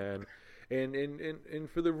CNN. And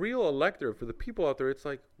for the real elector, for the people out there, it's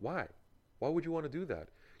like, why? Why would you want to do that?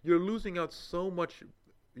 You're losing out so much.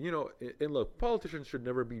 And look, politicians should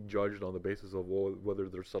never be judged on the basis of whether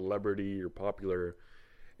they're celebrity or popular.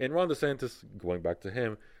 And Ron DeSantis, going back to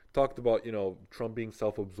him, talked about, Trump being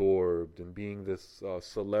self-absorbed and being this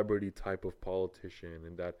celebrity type of politician,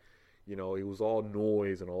 and that, it was all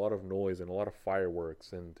noise and a lot of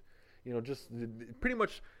fireworks, and, just pretty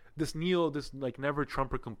much this never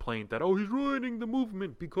Trumper complaint that, he's ruining the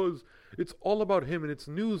movement because it's all about him, and it's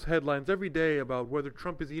news headlines every day about whether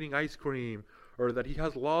Trump is eating ice cream, or that he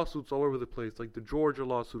has lawsuits all over the place, like the Georgia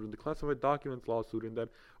lawsuit and the classified documents lawsuit, and that,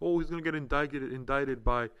 he's going to get indicted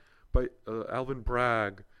by Alvin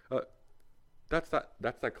Bragg. That's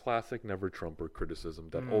that classic never Trumper criticism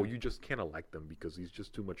that you just can't elect him because he's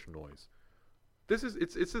just too much noise.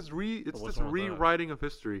 It's this rewriting of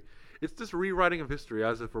history. It's this rewriting of history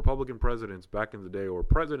as if Republican presidents back in the day or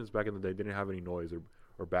presidents back in the day didn't have any noise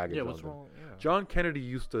or baggage on them. Wrong? Yeah. John Kennedy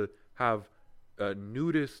used to have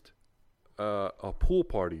nudist pool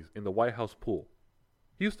parties in the White House pool.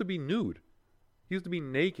 He used to be nude. He used to be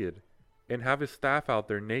naked and have his staff out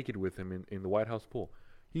there naked with him in the White House pool.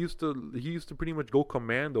 He used to pretty much go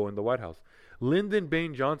commando in the White House. Lyndon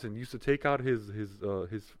Baines Johnson used to take out his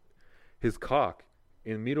cock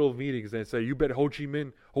in the middle of meetings and say, "You bet Ho Chi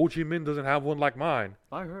Minh doesn't have one like mine."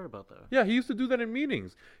 I heard about that. Yeah, he used to do that in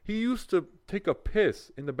meetings. He used to take a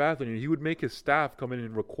piss in the bathroom, and he would make his staff come in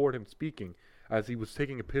and record him speaking as he was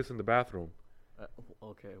taking a piss in the bathroom.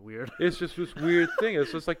 Okay, weird. It's just this weird thing.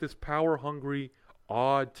 It's just like this power-hungry,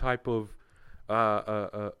 odd type of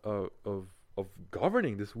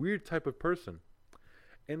governing, this weird type of person.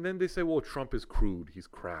 And then they say, well, Trump is crude, he's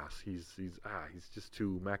crass, he's just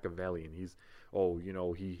too Machiavellian. He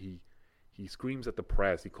screams at the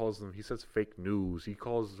press. He says fake news. He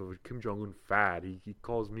calls Kim Jong-un fat. He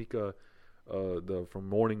calls Mika from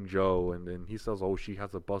Morning Joe, and then he says, she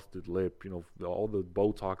has a busted lip, all the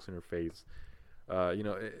Botox in her face.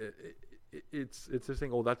 It's this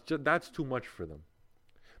thing, that's too much for them.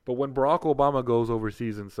 But when Barack Obama goes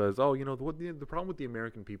overseas and says, the problem with the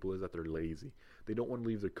American people is that they're lazy. They don't want to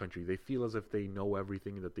leave their country. They feel as if they know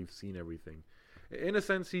everything and that they've seen everything. In a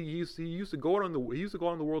sense, he used to go on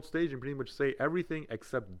the world stage and pretty much say everything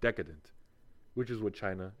except decadent, which is what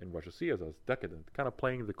China and Russia see as decadent, kind of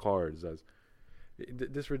playing the cards as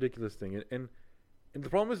this ridiculous thing. And the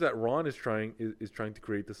problem is that Ron is trying to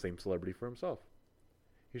create the same celebrity for himself.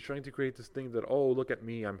 He's trying to create this thing that, look at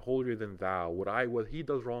me, I'm holier than thou. What he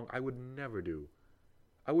does wrong, I would never do.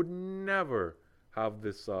 I would never have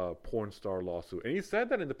this porn star lawsuit. And he said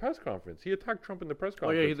that in the press conference. He attacked Trump in the press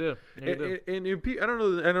conference. Oh, yeah, he did. And I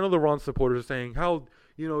don't know the Ron supporters are saying how,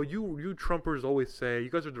 you Trumpers always say, you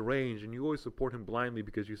guys are deranged, and you always support him blindly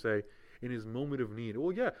because you say, in his moment of need.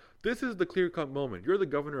 Well, yeah, this is the clear-cut moment. You're the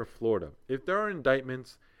governor of Florida. If there are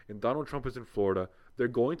indictments and Donald Trump is in Florida, they're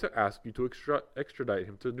going to ask you to extradite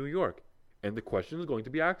him to New York. And the question is going to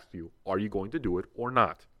be asked to you, are you going to do it or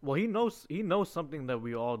not? Well, he knows something that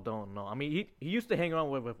we all don't know. I mean, he used to hang around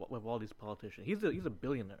with all these politicians. He's a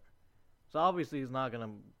billionaire. So obviously he's not going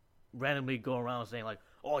to randomly go around saying like,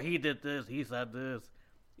 he did this, he said this.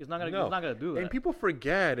 He's not going to do that. And people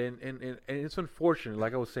forget, and it's unfortunate,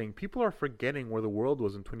 like I was saying, people are forgetting where the world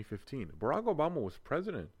was in 2015. Barack Obama was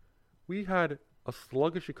president. We had a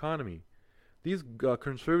sluggish economy. These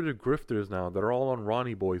conservative grifters now that are all on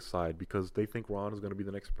Ronnie Boy's side because they think Ron is going to be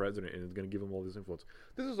the next president and is going to give them all this influence.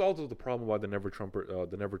 This is also the problem why the Never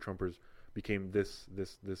Trumpers became this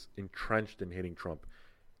entrenched in hating Trump.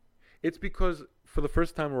 It's because for the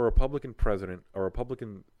first time a Republican president, a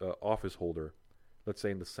Republican office holder, let's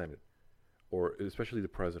say in the Senate, or especially the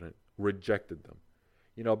president, rejected them.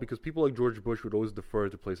 Because people like George Bush would always defer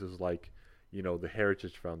to places like, the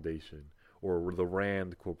Heritage Foundation or the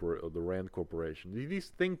Rand Corporation.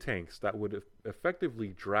 These think tanks that would effectively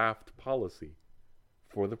draft policy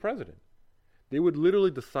for the president. They would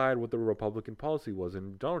literally decide what the Republican policy was.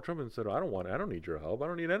 And Donald Trump said, I don't need your help. I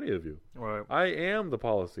don't need any of you. Right. I am the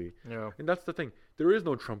policy. Yeah. And that's the thing. There is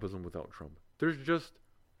no Trumpism without Trump. There's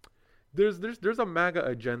a MAGA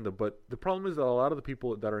agenda, but the problem is that a lot of the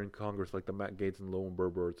people that are in Congress, like the Matt Gaetz and Lauren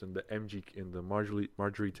Boeberts and the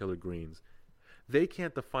Marjorie Taylor Greens, they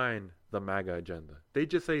can't define the MAGA agenda. They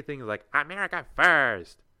just say things like America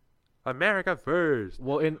first. America first.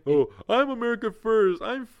 Well, I'm America first.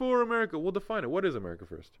 I'm for America. Well, define it. What is America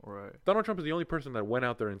first? Right. Donald Trump is the only person that went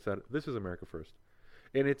out there and said, this is America first.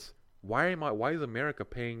 And it's, why is America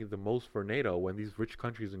paying the most for NATO when these rich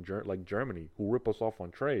countries like Germany, who rip us off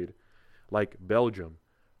on trade, like Belgium,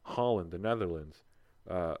 Holland, the Netherlands,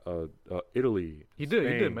 Italy, he Spain,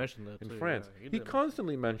 did mention that and too, France. yeah, he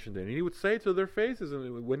constantly mentioned it, and he would say to their faces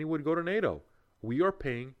when he would go to NATO, we are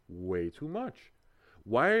paying way too much.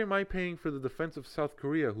 Why am I paying for the defense of South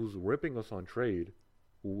Korea, who's ripping us on trade,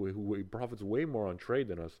 who profits way more on trade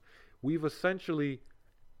than us? We've essentially,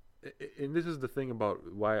 and this is the thing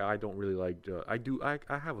about why I don't really like, I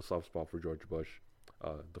have a soft spot for George Bush,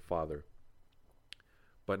 the father,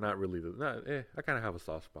 but not really, I kind of have a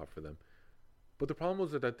soft spot for them. But the problem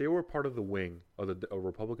was that they were part of the wing of the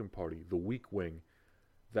Republican Party, the weak wing,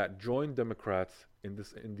 that joined Democrats in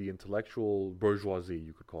the intellectual bourgeoisie,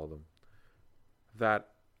 you could call them,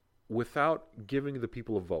 that without giving the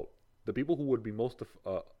people a vote, the people who would be most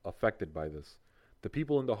affected by this, the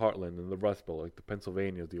people in the heartland and the Rust Belt, like the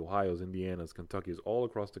Pennsylvanias, the Ohios, Indianas, Kentuckys, all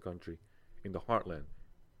across the country, in the heartland,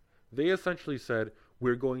 they essentially said,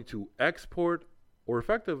 we're going to export, we're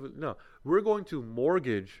going to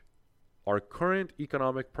mortgage our current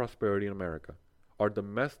economic prosperity in America, our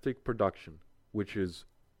domestic production, which is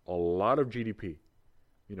a lot of GDP,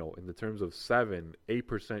 in the terms of 7-8%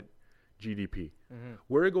 GDP. Mm-hmm.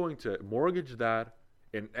 We're going to mortgage that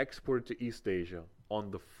and export it to East Asia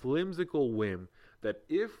on the flimsical whim that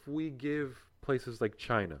if we give places like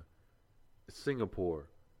China, Singapore,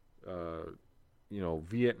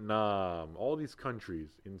 Vietnam, all these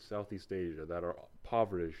countries in Southeast Asia that are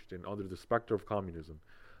impoverished and under the specter of communism,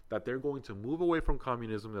 that they're going to move away from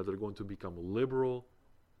communism, that they're going to become liberal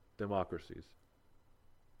democracies.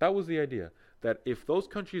 That was the idea, that if those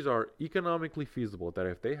countries are economically feasible, that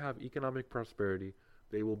if they have economic prosperity,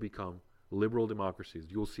 they will become liberal democracies.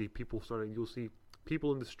 You'll see people in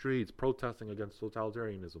the streets protesting against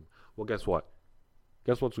totalitarianism. Well, guess what?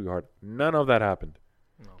 Sweetheart? None of that happened.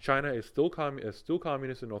 No. China is still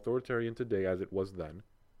communist and authoritarian today as it was then.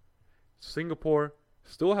 Singapore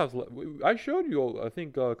still has. I showed you, I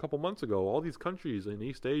think, a couple months ago, all these countries in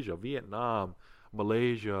East Asia, Vietnam,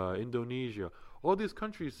 Malaysia, Indonesia. All these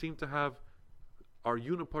countries seem to are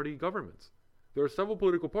uniparty governments. There are several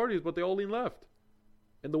political parties, but they all lean left.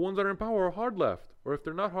 And the ones that are in power are hard left. Or if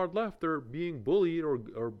they're not hard left, they're being bullied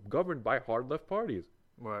or governed by hard left parties.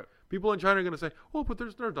 Right. People in China are going to say, oh, but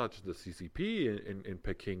there's not just the CCP in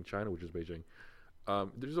Peking, China, which is Beijing.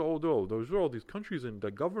 There's all these countries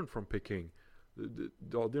that govern from Peking.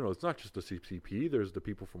 It's not just the CCP. There's the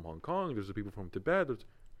people from Hong Kong. There's the people from Tibet.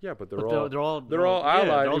 But they're all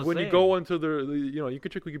allied. Yeah, when you go into you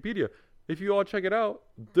can check Wikipedia. If you all check it out,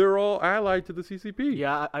 they're all allied to the CCP.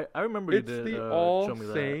 Yeah, I remember it's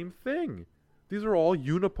the same thing. These are all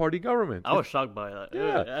uniparty governments. I was shocked by that.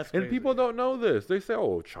 Yeah, that's and people don't know this. They say,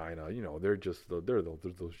 "Oh, China, they're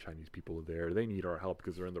those Chinese people there. They need our help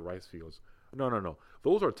because they're in the rice fields." No.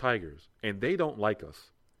 Those are tigers, and they don't like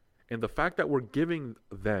us. And the fact that we're giving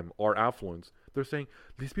them our affluence, they're saying,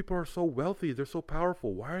 these people are so wealthy, they're so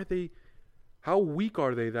powerful. Why are they, how weak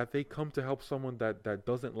are they that they come to help someone that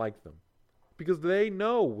doesn't like them? Because they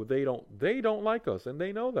know they don't like us, and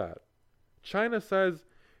they know that. China says,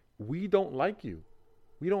 we don't like you.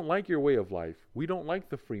 We don't like your way of life. We don't like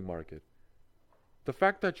the free market. The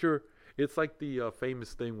fact that it's like the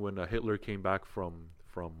famous thing when Hitler came back from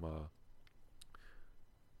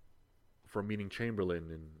meeting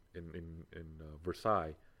Chamberlain in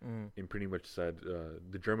Versailles, and pretty much said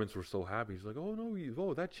the Germans were so happy. He's like,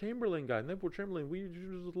 that Chamberlain guy, Neville Chamberlain, we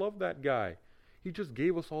just love that guy. He just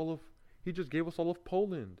gave us all of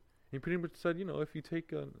Poland He pretty much said, if you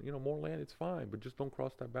take more land, it's fine, but just don't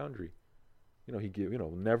cross that boundary. He gave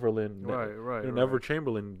Neville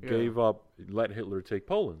Chamberlain gave up, let Hitler take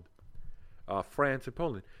Poland, France and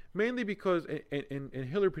Poland, mainly because and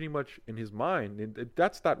Hitler pretty much in his mind, and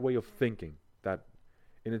that's that way of thinking that,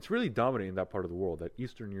 and it's really dominant in that part of the world, that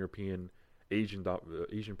Eastern European, Asian part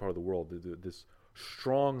of the world, this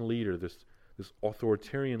strong leader, this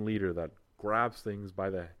authoritarian leader that grabs things by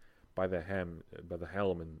the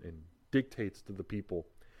helm and dictates to the people.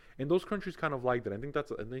 And those countries kind of like that. I think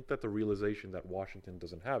that's a realization that Washington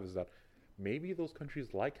doesn't have, is that maybe those countries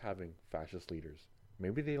like having fascist leaders.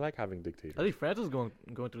 Maybe they like having dictators. I think France is going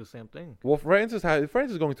through the same thing. Well, France is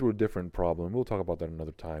going through a different problem. We'll talk about that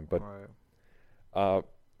another time. But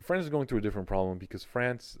France is going through a different problem because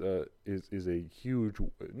France is a huge,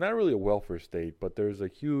 not really a welfare state, but there's a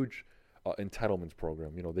huge entitlements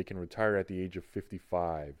program. They can retire at the age of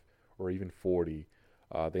 55 or even 40.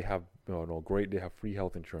 They have they have free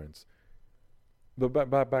health insurance. But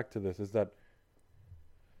back to this, is that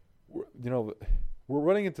we're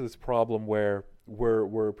running into this problem where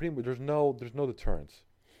we're pretty much there's no deterrence.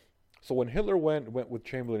 So when Hitler went with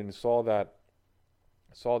Chamberlain and saw that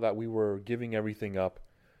we were giving everything up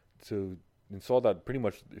and saw that pretty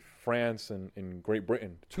much France and Great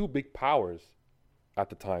Britain, two big powers at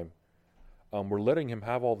the time, were letting him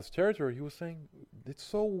have all this territory, he was saying it's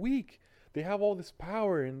so weak. They have all this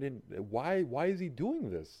power, and then why is he doing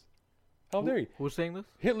this? How dare he? Who's saying this?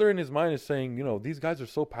 Hitler in his mind is saying, these guys are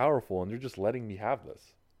so powerful, and they're just letting me have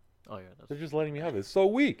this. Oh yeah, they're just letting me have this. It's so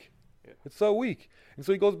weak. Yeah. It's so weak. And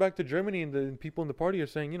so he goes back to Germany, and the people in the party are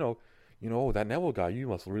saying, that Neville guy, you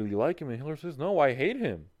must really like him. And Hitler says, no, I hate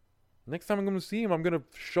him. Next time I'm going to see him, I'm going to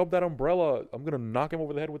shove that umbrella. I'm going to knock him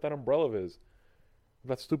over the head with that umbrella of his.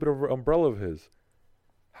 That stupid umbrella of his.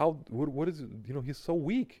 What is it? He's so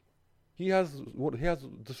weak. He has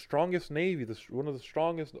the strongest navy, one of the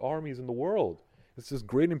strongest armies in the world. It's this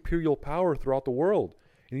great imperial power throughout the world,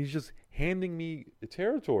 and he's just handing me the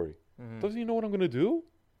territory. Mm-hmm. Doesn't he know what I'm going to do?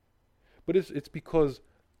 But it's because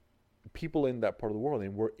people in that part of the world,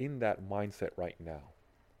 and we're in that mindset right now,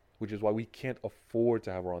 which is why we can't afford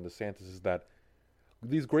to have Ron DeSantis. Is that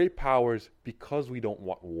these great powers, because we don't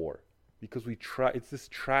want war, because it's this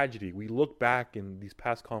tragedy. We look back in these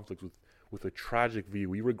past conflicts with a tragic view.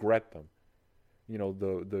 We regret them.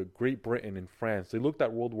 The Great Britain and France, they looked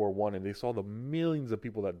at World War I and they saw the millions of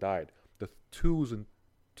people that died. The twos and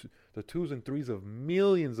threes of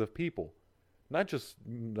millions of people. Not just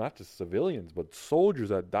civilians, but soldiers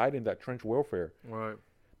that died in that trench warfare. Right.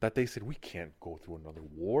 That they said, we can't go through another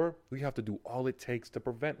war. We have to do all it takes to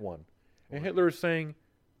prevent one. And Hitler is saying,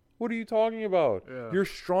 what are you talking about? Yeah. You're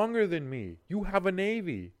stronger than me. You have a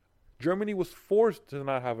navy. Germany was forced to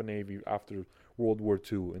not have a navy after World War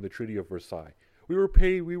II in the Treaty of Versailles. We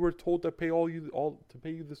were told to pay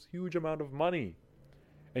you this huge amount of money,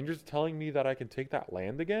 and you're just telling me that I can take that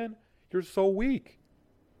land again? You're so weak.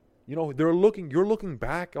 You're looking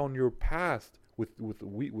back on your past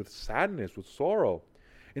with sadness, with sorrow,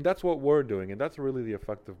 and that's what we're doing, and that's really the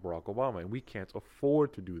effect of Barack Obama, and we can't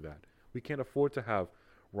afford to do that. We can't afford to have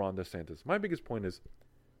Ron DeSantis. My biggest point is,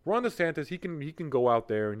 Ron DeSantis, he can go out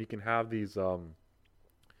there and he can have these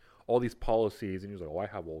all these policies, and he's like,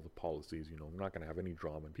 I have all the policies, I'm not going to have any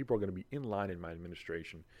drama, and people are going to be in line in my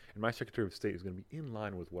administration, and my Secretary of State is going to be in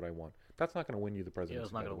line with what I want. That's not going to win you the presidency. Yeah,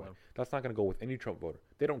 it's not going to win. That's not going to go with any Trump voter.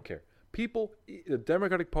 They don't care. People, the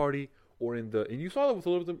Democratic Party, and you saw that with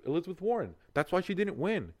Elizabeth Warren. That's why she didn't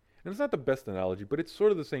win. And it's not the best analogy, but it's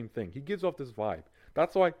sort of the same thing. He gives off this vibe.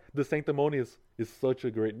 That's why the sanctimonious is such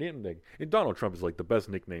a great nickname. And Donald Trump is like the best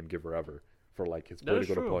nickname giver ever for like his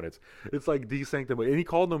political opponents. It's like the sanctimonious. And he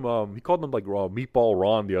called them like Meatball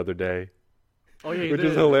Ron the other day. Oh yeah, which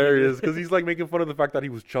is hilarious because he's like making fun of the fact that he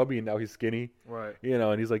was chubby and now he's skinny. Right.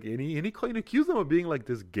 And he's like, and he accused him of being like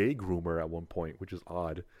this gay groomer at one point, which is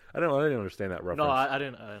odd. I didn't understand that reference. No,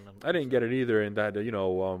 I didn't get it either. And that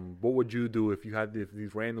what would you do if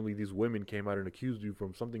these women came out and accused you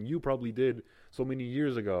from something you probably did so many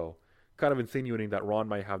years ago, kind of insinuating that Ron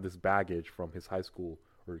might have this baggage from his high school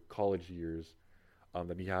or college years,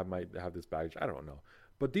 that he might have this baggage. I don't know.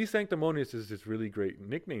 But De Sanctimonious is this really great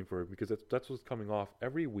nickname for him because that's what's coming off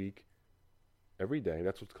every week, every day.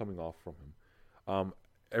 That's what's coming off from him.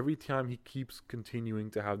 Every time he keeps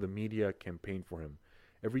continuing to have the media campaign for him.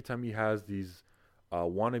 Every time he has these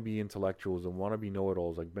wannabe intellectuals and wannabe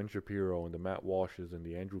know-it-alls like Ben Shapiro and the Matt Walshes and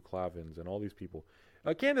the Andrew Clavins and all these people.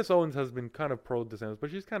 Candace Owens has been kind of pro-DeSantis,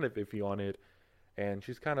 but she's kind of iffy on it. And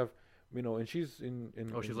she's kind of, and she's in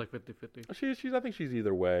she's like 50-50? I think she's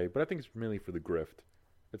either way, but I think it's mainly for the grift.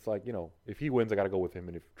 It's like, if he wins, I got to go with him,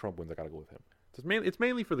 and if Trump wins, I got to go with him. It's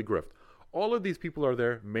mainly for the grift. All of these people are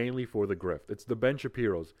there mainly for the grift. It's the Ben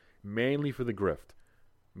Shapiros mainly for the grift,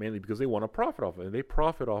 mainly because they want to profit off it, and they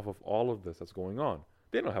profit off of all of this that's going on.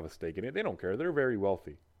 They don't have a stake in it. They don't care. They're very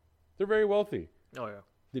wealthy. They're very wealthy. Oh yeah.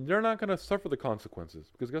 They're not going to suffer the consequences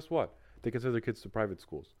because guess what? They can send their kids to private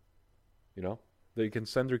schools. You know, they can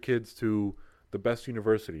send their kids to the best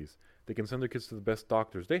universities. They can send their kids to the best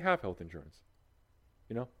doctors. They have health insurance.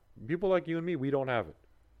 You know, people like you and me, we don't have it.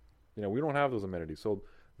 You know, we don't have those amenities. So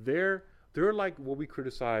they're like what we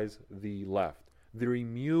criticize the left. They're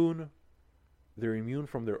immune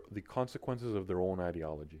from the consequences of their own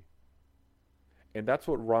ideology. And that's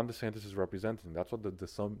what Ron DeSantis is representing. That's what the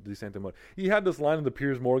DeSantis. He had this line in the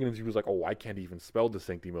Piers Morgan, he was like, "Oh, I can't even spell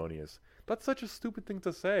DeSanctimonious." That's such a stupid thing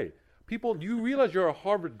to say. People, you realize you're a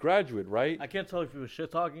Harvard graduate, right? I can't tell if he was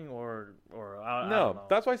shit talking or I don't know.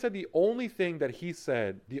 That's why I said the only thing that he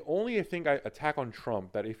said, the only thing I attack on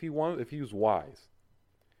Trump, that if he was wise,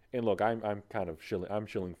 and look, I'm kind of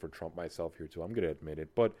shilling for Trump myself here too. I'm gonna admit it,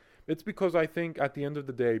 but it's because I think at the end of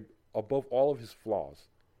the day, above all of his flaws.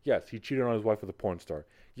 Yes, he cheated on his wife with a porn star.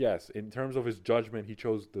 Yes, in terms of his judgment, he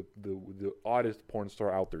chose the oddest porn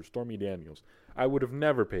star out there, Stormy Daniels. I would have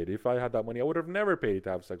never paid. If I had that money, I would have never paid to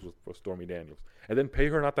have sex with Stormy Daniels. And then pay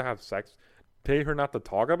her not to have sex, pay her not to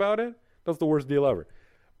talk about it? That's the worst deal ever.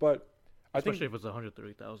 But especially if it's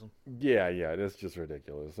 $130,000. Yeah, that's just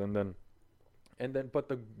ridiculous. And then, but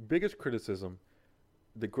the biggest criticism,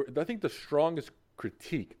 I think the strongest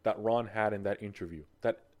critique that Ron had in that interview,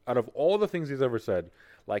 that out of all the things he's ever said,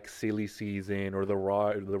 like silly season or the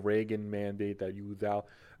Reagan mandate that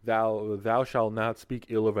thou shalt not speak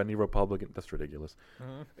ill of any Republican. That's ridiculous.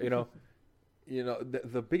 Mm-hmm. You know,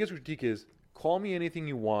 the biggest critique is call me anything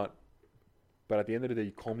you want, but at the end of the day,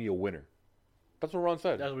 you call me a winner. That's what Ron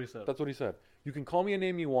said. That's what he said. That's what he said. You can call me a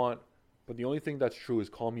name you want, but the only thing that's true is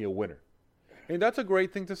call me a winner. And that's a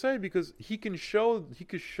great thing to say because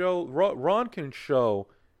Ron can show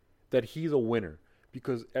that he's a winner.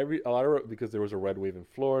 Because because there was a red wave in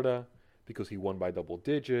Florida, because he won by double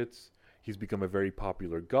digits, he's become a very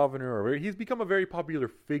popular governor, he's become a very popular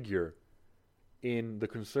figure in the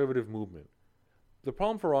conservative movement. The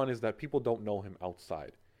problem for Ron is that people don't know him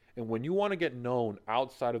outside. And when you want to get known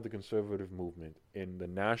outside of the conservative movement in the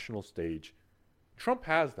national stage, Trump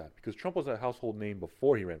has that because Trump was a household name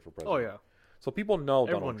before he ran for president. Oh yeah. So people know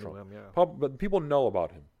Everyone Donald Trump. Knew him, yeah. But people know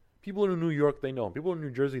about him. People in New York, they know him. People in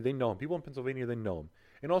New Jersey, they know him. People in Pennsylvania, they know him.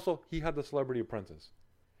 And also, he had the Celebrity Apprentice.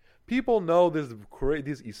 People know this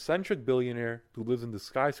eccentric billionaire who lives in the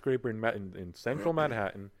skyscraper in central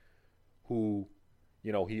Manhattan, who,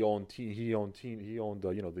 you know, he owned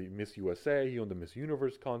the Miss USA, he owned the Miss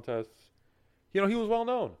Universe contests. You know, he was well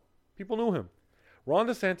known. People knew him. Ron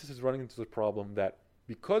DeSantis is running into the problem that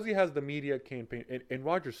because he has the media campaign, and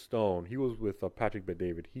Roger Stone, he was with Patrick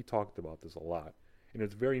Bet-David, he talked about this a lot. And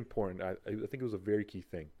it's very important. I think it was a very key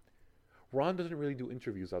thing. Ron doesn't really do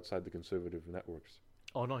interviews outside the conservative networks.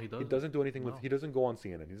 Oh, no, he doesn't. He doesn't do anything he doesn't go on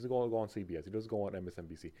CNN. He doesn't go on CBS. He doesn't go on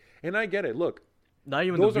MSNBC. And I get it. Look. Not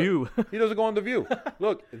even The View. He doesn't go on The View.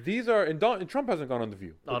 Look, these are... And Trump hasn't gone on The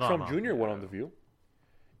View. But Trump Jr. went on The View.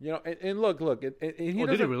 You know, and look. And he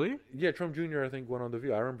did he really? Yeah, Trump Jr. I think went on The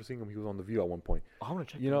View. I remember seeing him. He was on The View at one point. Oh, I want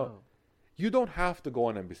to check it out. You don't have to go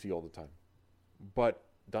on NBC all the time. But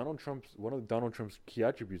one of Donald Trump's key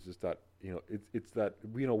attributes is that, you know, it's that,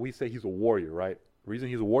 you know, we say he's a warrior, right? The reason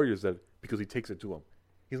he's a warrior is that because he takes it to him.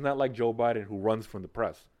 He's not like Joe Biden who runs from the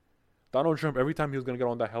press. Donald Trump, every time he was going to get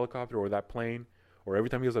on that helicopter or that plane, or every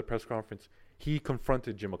time he was at a press conference, he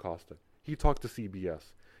confronted Jim Acosta. He talked to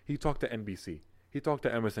CBS. He talked to NBC. He talked to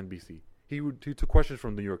MSNBC. He took questions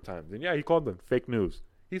from the New York Times. And yeah, he called them fake news.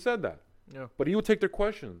 He said that. Yeah. But he would take their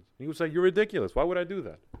questions. He would say, "You're ridiculous. Why would I do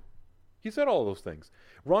that?" He said all those things.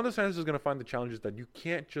 Ron DeSantis is going to find the challenges that you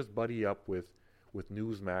can't just buddy up with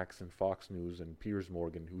Newsmax and Fox News and Piers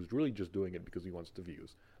Morgan, who's really just doing it because he wants the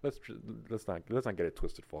views. Let's not get it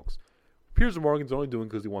twisted, folks. Piers Morgan's only doing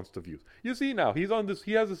because he wants the views. You see now, he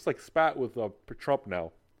has this like spat with Trump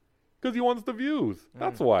now because he wants the views.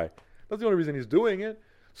 That's why. That's the only reason he's doing it.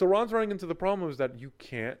 So Ron's running into the problem is that you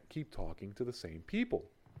can't keep talking to the same people.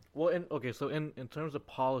 Well, in terms of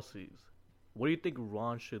policies, what do you think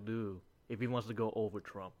Ron should do if he wants to go over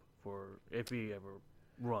Trump if he ever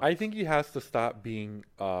runs? I think he has to stop being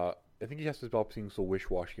so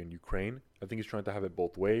wish-washy in Ukraine. I think he's trying to have it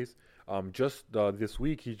both ways. This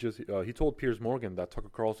week, he told Piers Morgan that Tucker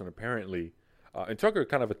Carlson apparently, and Tucker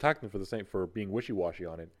kind of attacked him for being wishy-washy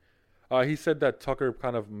on it. He said that Tucker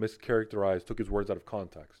kind of took his words out of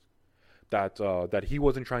context. That he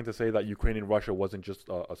wasn't trying to say that Ukraine and Russia wasn't just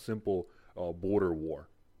a simple border war.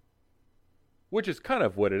 Which is kind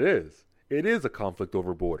of what it is. It is a conflict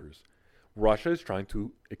over borders. Russia is trying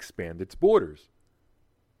to expand its borders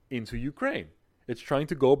into Ukraine. It's trying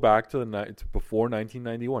to go back to before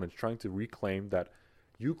 1991. It's trying to reclaim that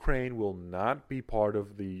Ukraine will not be part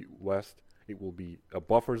of the West. It will be a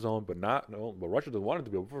buffer zone, but Russia doesn't want it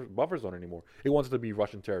to be a buffer zone anymore. It wants it to be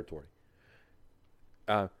Russian territory.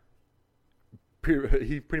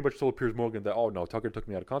 He pretty much told Piers Morgan that, oh no, Tucker took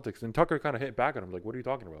me out of context, and Tucker kind of hit back at him like, what are you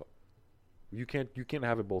talking about? You can't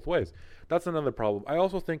have it both ways. That's another problem. I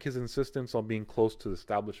also think his insistence on being close to the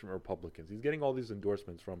establishment Republicans. He's getting all these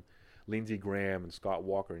endorsements from Lindsey Graham and Scott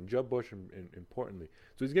Walker and Jeb Bush, importantly.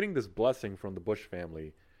 So he's getting this blessing from the Bush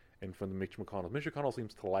family and from the Mitch McConnell. Mitch McConnell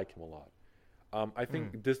seems to like him a lot. I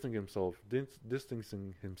think distancing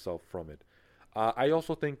himself from it. I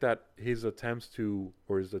also think that his attempts to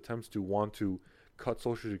want to cut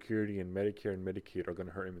Social Security and Medicare and Medicaid are going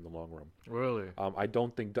to hurt him in the long run. Really? I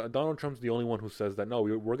don't think Donald Trump's the only one who says that. No,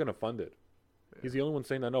 we're going to fund it. Yeah. He's the only one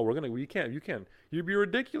saying that. No, you can't. You'd be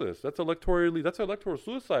ridiculous. That's electoral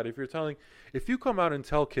suicide. If you come out and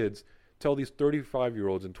tell these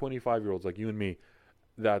 35-year-olds and 25-year-olds like you and me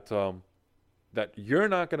that you're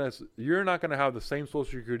not gonna have the same Social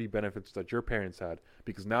Security benefits that your parents had,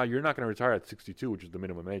 because now you're not gonna retire at 62, which is the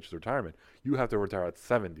minimum age of retirement. You have to retire at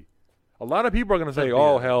 70. A lot of people are gonna say,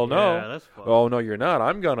 "Oh hell no! Yeah, that's fun. Oh no, you're not.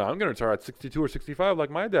 I'm gonna retire at 62 or 65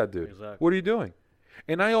 like my dad did." Exactly. What are you doing?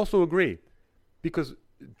 And I also agree, because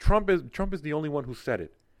Trump is the only one who said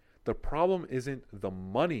it. The problem isn't the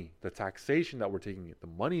money, the taxation that we're taking it.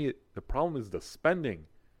 The problem is the spending.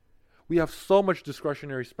 We have so much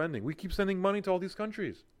discretionary spending. We keep sending money to all these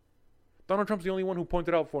countries. Donald Trump's the only one who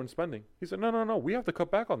pointed out foreign spending. He said, no, we have to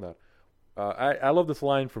cut back on that. I love this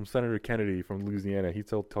line from Senator Kennedy from Louisiana. He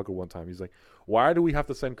told Tucker one time, he's like, why do we have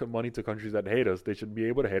to send money to countries that hate us? They should be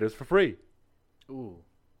able to hate us for free. Ooh.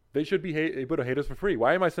 They should be able to hate us for free.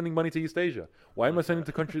 Why am I sending money to East Asia? Why am I sending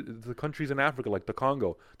to countries in Africa like the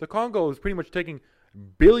Congo? The Congo is pretty much taking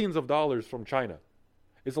billions of dollars from China.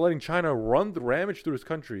 It's letting China run the ramage through his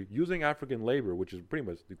country using African labor, which is pretty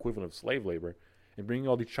much the equivalent of slave labor, and bringing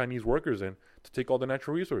all these Chinese workers in to take all the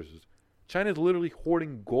natural resources. China is literally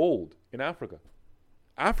hoarding gold in Africa.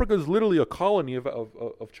 Africa is literally a colony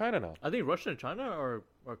of China now. I think Russia and China are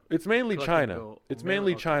it's mainly China. It's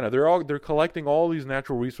mainly China. They're collecting all these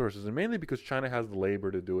natural resources, and mainly because China has the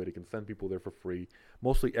labor to do it. It can send people there for free.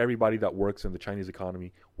 Mostly everybody that works in the Chinese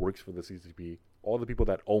economy works for the CCP. All the people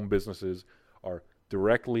that own businesses are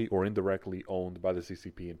directly or indirectly owned by the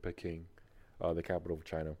CCP in Peking, the capital of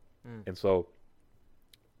China. And so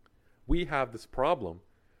we have this problem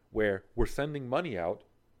where we're sending money out,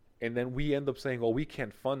 and then we end up saying, "Oh, we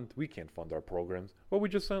can't fund our programs." Well, we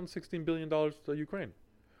just sent $16 billion to Ukraine,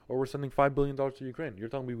 or we're sending $5 billion to Ukraine. You're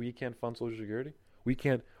telling me we can't fund Social Security? We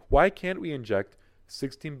can't. Why can't we inject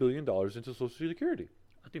 $16 billion into Social Security?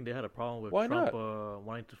 I think they had a problem with Why Trump not?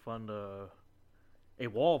 wanting to fund a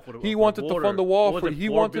wall for the. He wanted to fund the wall for. He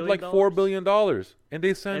wanted like $4 billion, and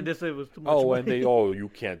they sent. And they said it was too much money. You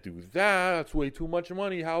can't do that. That's way too much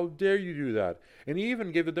money. How dare you do that? And he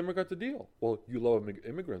even gave the Democrats a deal. Well, you love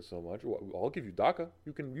immigrants so much. Well, I'll give you DACA.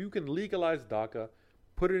 You can legalize DACA,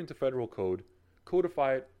 put it into federal code,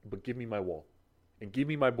 codify it, but give me my wall, and give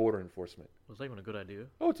me my border enforcement. Was that even a good idea?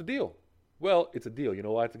 Oh, it's a deal. Well, it's a deal. You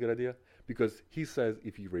know why it's a good idea? Because he says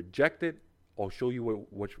if you reject it, I'll show you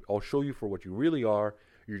I'll show you for what you really are.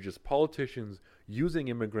 You're just politicians using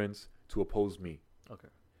immigrants to oppose me. Okay.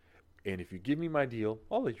 And if you give me my deal,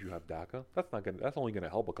 I'll let you have DACA. That's only gonna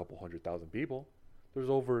help a couple 100,000 people. There's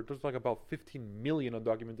like about 15 million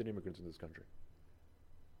undocumented immigrants in this country.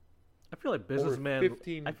 I feel like businessmen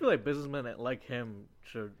like him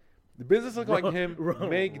should. The businesses like him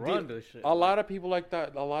make this shit. A lot of people like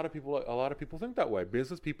that. A lot of people think that way.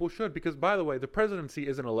 Business people should, because by the way, the presidency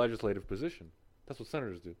isn't a legislative position. That's what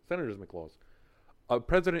senators do. Senators make laws. A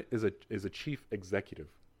president is a chief executive,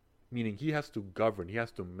 meaning he has to govern. He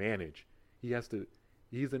has to manage. It's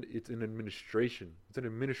an administration. It's an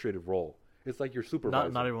administrative role. It's like your supervisor.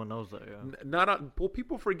 Not everyone knows that. Yeah. Well,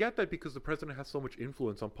 people forget that because the president has so much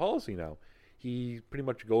influence on policy now. He pretty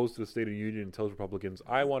much goes to the State of the Union and tells Republicans,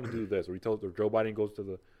 "I want to do this," or Joe Biden goes to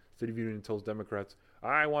the State of the Union and tells Democrats,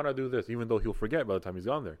 "I want to do this," even though he'll forget by the time he's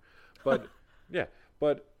on there. But yeah,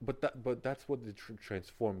 but that's what it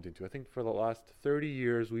transformed into. I think for the last 30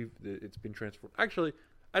 years it's been transformed. Actually,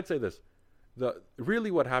 I'd say this: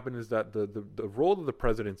 what happened is that the role of the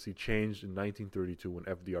presidency changed in 1932 when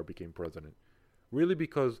FDR became president. Really,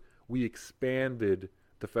 because we expanded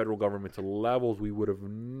the federal government to levels we would have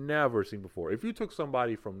never seen before. If you took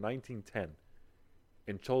somebody from 1910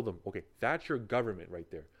 and told them, okay, that's your government right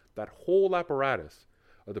there, that whole apparatus,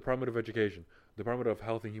 the Department of Education, Department of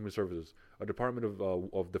Health and Human Services, a Department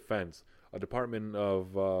of Defense, a Department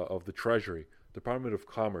of the Treasury, Department of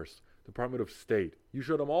Commerce, Department of State. You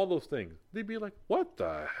showed them all those things. They'd be like, what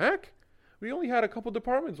the heck? We only had a couple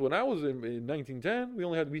departments. When I was in 1910,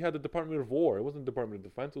 we had the Department of War. It wasn't the Department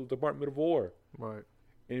of Defense, it was the Department of War. Right.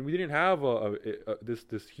 And we didn't have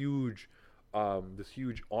this huge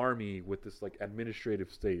army with this like administrative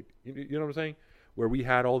state. You know what I'm saying? Where we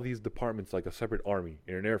had all these departments like a separate army,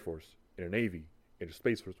 in an Air Force, in a Navy, in a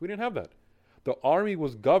Space Force. We didn't have that. The army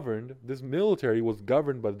was governed, this military was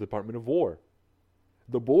governed by the Department of War.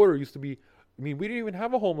 The border used to be, we didn't even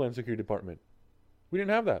have a Homeland Security Department. We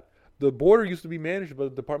didn't have that. The border used to be managed by the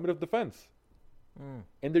Department of Defense.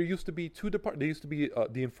 And there used to be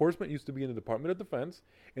the enforcement used to be in the Department of Defense,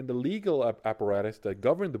 and the legal apparatus that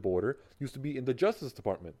governed the border used to be in the Justice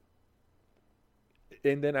Department.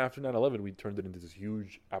 And then after 9/11, we turned it into this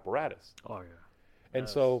huge apparatus. Oh yeah. And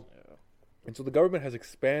so the government has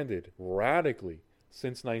expanded radically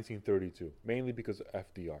since 1932, mainly because of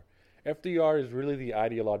FDR. FDR is really the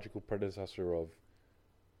ideological predecessor of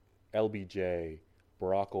LBJ,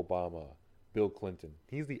 Barack Obama, Bill Clinton.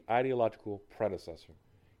 He's the ideological predecessor.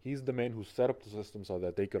 He's the man who set up the system so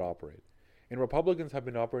that they could operate. And Republicans have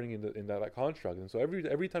been operating in that construct. And so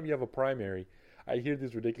every time you have a primary, I hear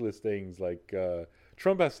these ridiculous things like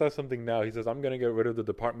Trump has said something now. He says, I'm going to get rid of the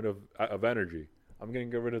Department of Energy. I'm going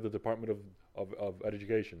to get rid of the Department of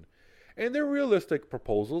Education. And they're realistic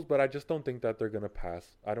proposals, but I just don't think that they're going to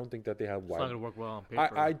pass. I don't think that they have It's not going to work well on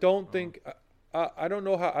paper. I don't think... I don't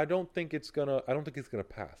know how. I don't think it's gonna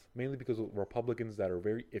pass. Mainly because of Republicans that are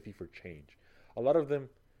very iffy for change. A lot of them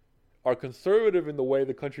are conservative in the way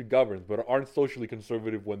the country governs, but aren't socially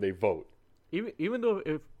conservative when they vote. Even though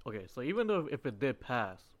if it did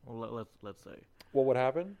pass, well, let's say, what would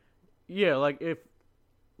happen? Yeah, like if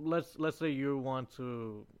let's say you want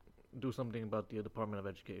to do something about the Department of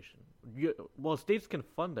Education. States can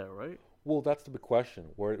fund that, right? Well, that's the big question.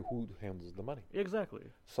 Who handles the money? Exactly.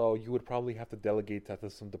 So you would probably have to delegate that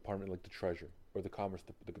to some department like the Treasury or the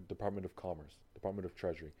Department of Commerce, Department of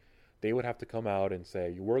Treasury. They would have to come out and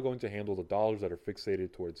say, we're going to handle the dollars that are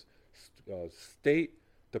fixated towards state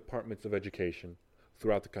departments of education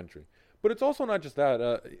throughout the country. But it's also not just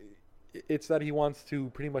that. It's that he wants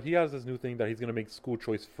to he has this new thing that he's going to make school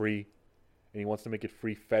choice free, and he wants to make it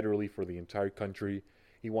free federally for the entire country.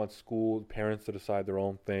 He wants parents to decide their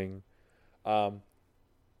own thing.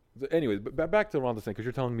 Anyways, back to Ron DeSantis, because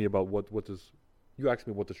you're telling me about you asked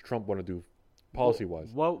me what does Trump want to do policy-wise.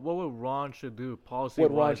 What would Ron should do policy-wise?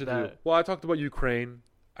 What Ron should do? Well, I talked about Ukraine.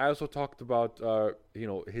 I also talked about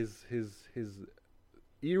his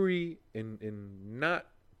eerie and not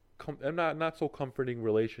so comforting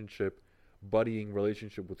buddying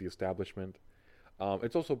relationship with the establishment.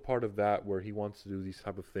 It's also part of that where he wants to do these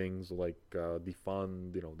type of things like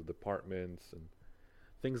defund the departments and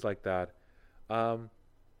things like that.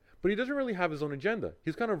 But he doesn't really have his own agenda.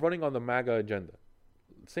 He's kind of running on the MAGA agenda.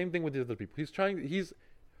 Same thing with the other people.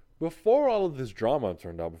 Before all of this drama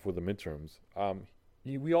turned out, before the midterms,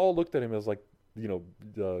 we all looked at him as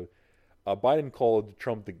Biden called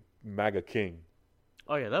Trump the MAGA king.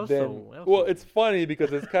 Oh yeah, that was it's funny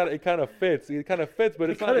because it kind of fits. It kind of fits, but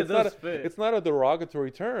it's not a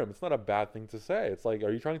derogatory term. It's not a bad thing to say. It's like,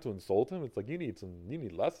 are you trying to insult him? It's like you need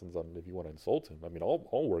lessons on if you want to insult him. I mean,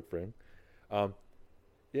 I'll work for him.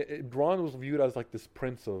 Ron was viewed as like this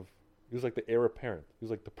he was like the heir apparent. He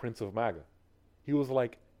was like the prince of MAGA. He was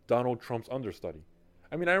like Donald Trump's understudy.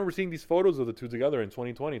 I mean, I remember seeing these photos of the two together in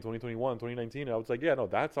 2020, 2021, 2019. And I was like, yeah, no,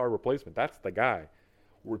 that's our replacement. That's the guy.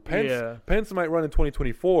 Pence might run in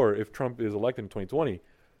 2024 if Trump is elected in 2020,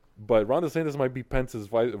 but Ron DeSantis might be Pence's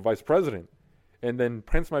vice president, and then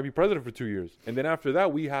Pence might be president for 2 years, and then after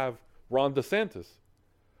that we have Ron DeSantis.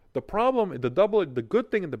 The problem, the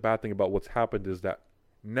good thing and the bad thing about what's happened is that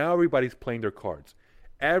now everybody's playing their cards.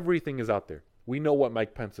 Everything is out there. We know what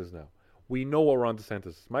Mike Pence is now. We know what Ron DeSantis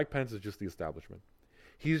is. Mike Pence is just the establishment.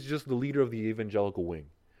 He's just the leader of the evangelical wing,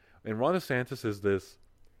 and Ron DeSantis is this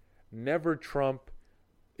never Trump.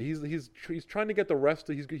 He's trying to get the rest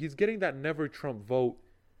of he's getting that never Trump vote.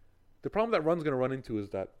 The problem that Ron's going to run into is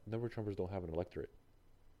that never Trumpers don't have an electorate.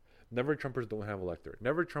 Never Trumpers don't have electorate.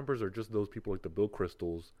 Never Trumpers are just those people like the Bill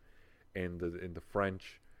Kristols and the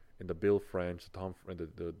French and the Bill French,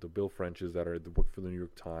 the Bill Frenches that work for the New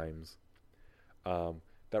York Times,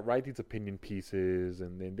 that write these opinion pieces,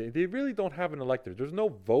 and they really don't have an electorate. There's no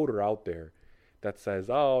voter out there that says,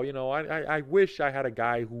 oh, I wish I had a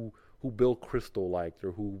guy who Bill Kristol liked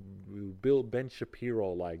or who Ben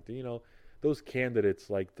Shapiro liked. Those candidates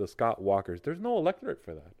like the Scott Walkers. There's no electorate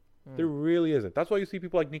for that. There really isn't. That's why you see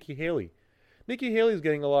people like Nikki Haley. Nikki Haley's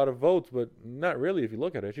getting a lot of votes, but not really if you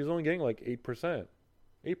look at it. She's only getting like 8%.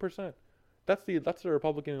 8%. That's the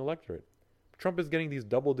Republican electorate. Trump is getting these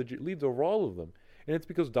double-digit leads over all of them. And it's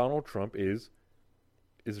because Donald Trump is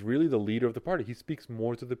really the leader of the party. He speaks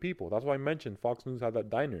more to the people. That's why I mentioned Fox News had that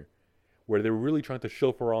diner where they were really trying to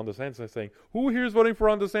show for Ron DeSantis and saying, who here is voting for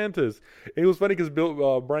Ron DeSantis? And it was funny because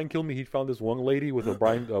Brian Kilmeade, he found this one lady with a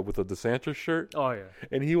DeSantis shirt. Oh, yeah.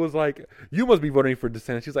 And he was like, you must be voting for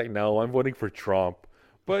DeSantis. She's like, no, I'm voting for Trump.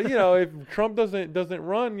 But, if Trump doesn't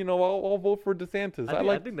run, I'll vote for DeSantis.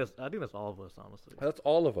 I think that's all of us, honestly. That's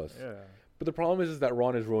all of us. Yeah. But the problem is that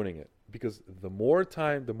Ron is ruining it. Because the more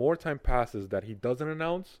time passes that he doesn't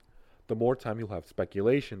announce, the more time you'll have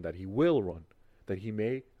speculation that he will run, that he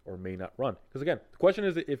may or may not run. Because again, the question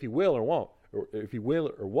is if he will or won't, or if he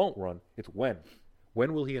will or won't run. It's when.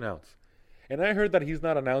 When will he announce? And I heard that he's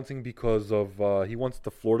not announcing because of he wants the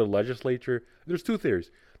Florida legislature. There's two theories.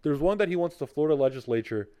 There's one that he wants the Florida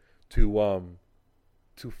legislature to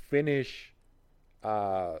finish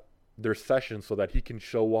their session so that he can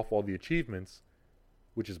show off all the achievements.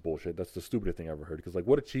 Which is bullshit. That's the stupidest thing I ever heard. Because,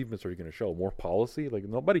 what achievements are you going to show? More policy?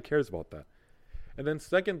 Nobody cares about that. And then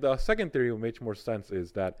the second theory, which makes more sense,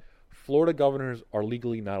 is that Florida governors are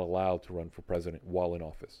legally not allowed to run for president while in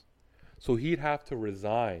office. So he'd have to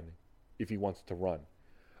resign if he wants to run.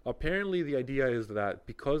 Apparently, the idea is that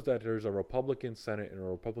because there's a Republican Senate and a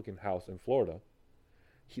Republican House in Florida,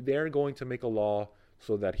 they're going to make a law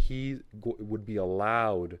so that he would be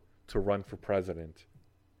allowed to run for president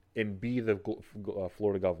and be the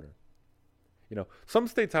Florida governor. Some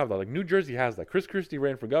states have that. Like New Jersey has that. Chris Christie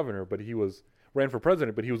ran for governor, but ran for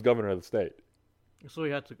president, but he was governor of the state. So he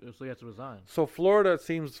had to resign. So Florida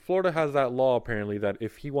has that law apparently that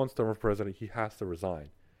if he wants to run for president, he has to resign.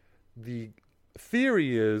 The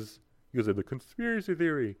theory is, the conspiracy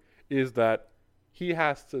theory is that he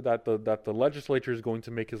has to that the legislature is going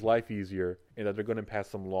to make his life easier and that they're going to pass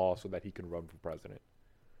some law so that he can run for president.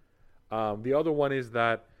 The other one is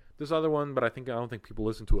that this other one, but I don't think people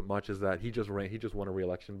listen to it much, is that he just won a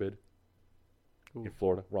re-election bid in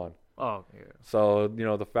Florida, Ron. Oh, yeah. So,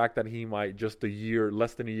 the fact that he might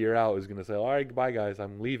less than a year out is going to say, all right, goodbye guys,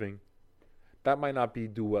 I'm leaving. That might not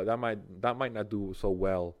not do so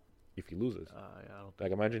well if he loses. Yeah, I don't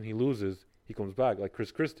think imagine he loses, he comes back like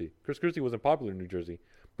Chris Christie. Chris Christie wasn't popular in New Jersey,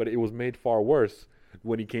 but it was made far worse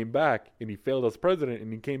when he came back and he failed as president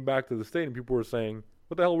and he came back to the state and people were saying,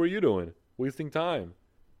 what the hell were you doing? Wasting time.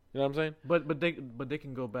 You know what I'm saying? But they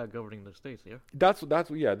can go back governing the states, yeah.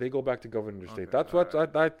 They go back to governing the state. Okay, That's what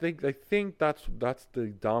I think that's the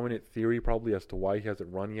dominant theory probably as to why he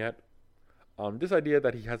hasn't run yet. This idea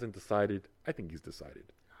that he hasn't decided, I think he's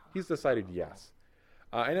decided. He's decided yes,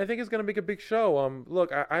 and I think it's going to make a big show.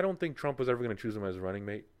 Look, I don't think Trump was ever going to choose him as running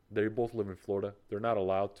mate. They both live in Florida. They're not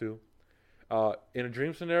allowed to. In a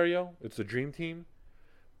dream scenario, it's a dream team,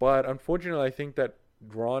 but unfortunately, I think that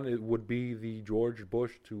Ron would be the George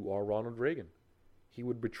Bush to our Ronald Reagan. He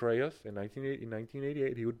would betray us in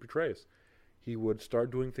 1988. He would betray us. He would start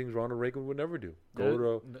doing things Ronald Reagan would never do.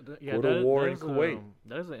 Go to war in Kuwait.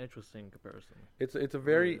 That is an interesting comparison. It's a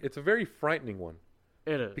very frightening one.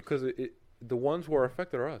 It is because the ones who are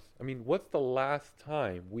affected are us. I mean, what's the last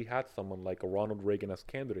time we had someone like a Ronald Reagan as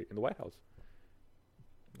candidate in the White House?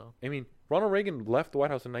 No. I mean, Ronald Reagan left the White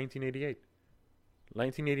House in 1988.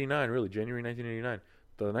 1989, really, January 1989.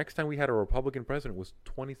 The next time we had a Republican president was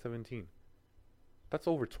 2017. That's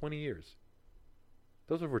over 20 years.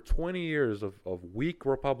 Those are over 20 years of weak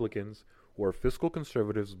Republicans who are fiscal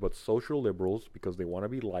conservatives but social liberals because they want to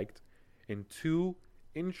be liked, and two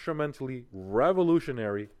instrumentally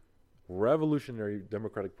revolutionary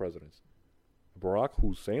Democratic presidents, Barack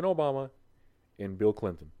Hussein Obama and Bill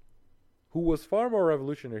Clinton, who was far more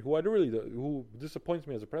revolutionary, who disappoints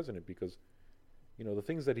me as a president because the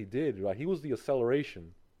things that he did, right? He was the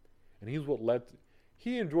acceleration, and he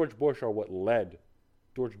and George W. Bush are what led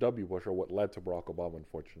to Barack Obama,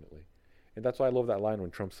 unfortunately. And that's why I love that line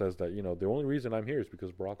when Trump says that, the only reason I'm here is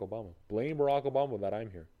because Barack Obama. Blame Barack Obama that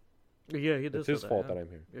I'm here. Yeah, he did. It's his fault that I'm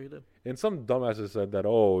here. Yeah, he did. And some dumbasses said that,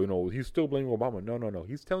 he's still blaming Obama. No.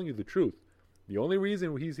 He's telling you the truth. The only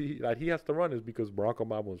reason that he has to run is because Barack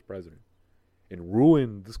Obama was president and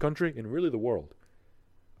ruined this country and really the world.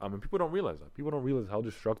 And people don't realize that. People don't realize how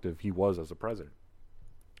destructive he was as a president.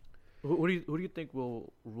 Who do you think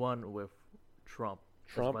will run with Trump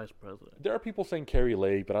as vice president? There are people saying Carrie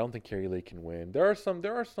Lake, but I don't think Carrie Lake can win. There are some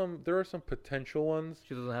potential ones.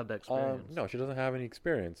 She doesn't have that experience. No, she doesn't have any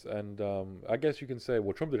experience. And I guess you can say,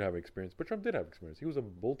 well, Trump did have experience, but Trump did have experience. He was a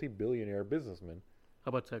multi-billionaire businessman. How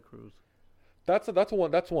about Ted Cruz? That's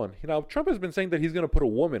one. Trump has been saying that he's going to put a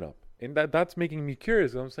woman up, And that's making me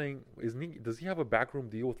curious. I'm saying, does he have a backroom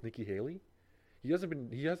deal with Nikki Haley? He hasn't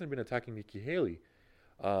been attacking Nikki Haley.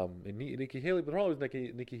 And Nikki Haley, but the problem is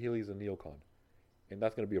Nikki Haley is a neocon, and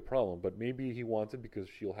that's going to be a problem. But maybe he wants it because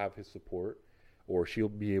she'll have his support, or she'll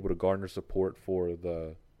be able to garner support for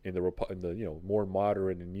the more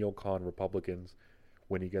moderate and neocon Republicans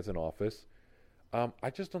when he gets in office. I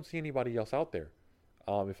just don't see anybody else out there.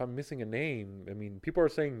 If I'm missing a name, I mean, people are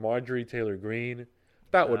saying Marjorie Taylor Greene.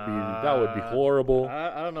 That would be horrible.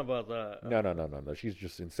 I don't know about that. No. She's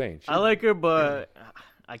just insane. I like her, but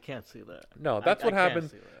I can't see that. No, that's what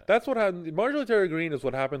happens. That's what happens. Marjorie Taylor Greene is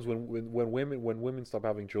what happens when women stop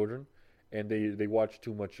having children, and they watch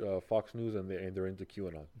too much Fox News and they're into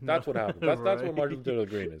QAnon. That's what happens. That's what Marjorie Taylor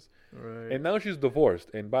Greene is. Right. And now she's divorced.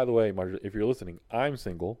 And by the way, Marjorie, if you're listening, I'm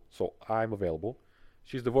single, so I'm available.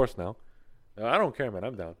 She's divorced now. I don't care, man.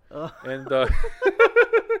 I'm down. And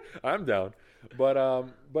I'm down. But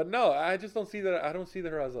no, I just don't see that. I don't see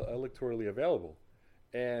her as electorally available,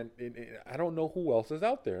 and I don't know who else is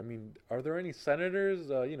out there. I mean, are there any senators?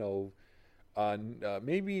 Maybe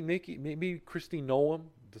Kristi Noem,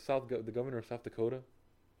 the governor of South Dakota.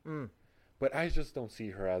 But I just don't see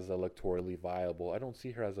her as electorally viable. I don't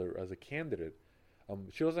see her as a candidate.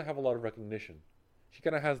 She doesn't have a lot of recognition. She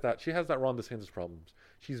kind of has that. She has that Ron DeSantis problems.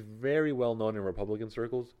 She's very well known in Republican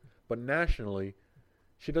circles, but nationally,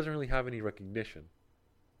 she doesn't really have any recognition.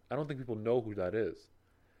 I don't think people know who that is.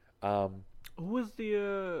 Who was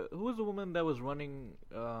the woman that was running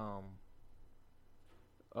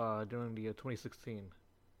during the 2016?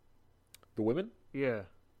 The women? Yeah.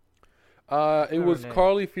 It was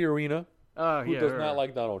Carly Fiorina, who does her. not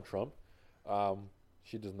like Donald Trump.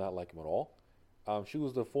 She does not like him at all. She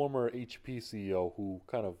was the former HP CEO who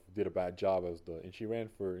kind of did a bad job and she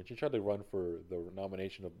tried to run for the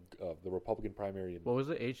nomination of the Republican primary. What was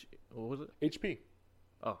it? HP.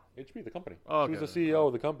 Oh. HP, the company. Oh, she was the CEO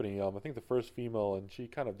of the company. I think the first female, and she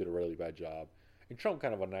kind of did a really bad job. And Trump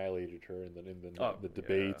kind of annihilated her in the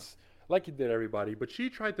debates, like he did everybody. But she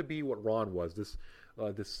tried to be what Ron was, this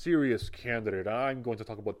serious candidate. I'm going to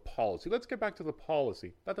talk about policy. Let's get back to the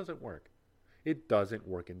policy. That doesn't work. It doesn't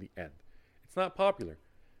work in the end. It's not popular.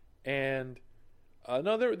 And I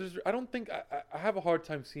don't think I have a hard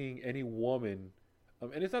time seeing any woman.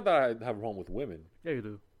 And it's not that I have a problem with women. Yeah, you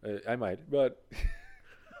do. I might, but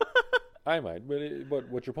but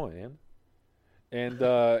what's your point, Ann? And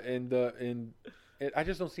I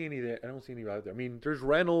just don't see any there. I don't see any out there. I mean, there's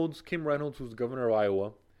Kim Reynolds, who's the governor of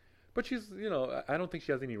Iowa, but she's, I don't think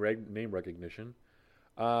she has any name recognition.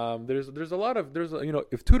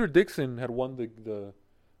 If Tudor Dixon had won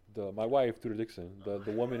my wife, Tudor Dixon,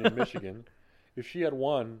 the woman in Michigan, if she had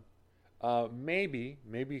won, maybe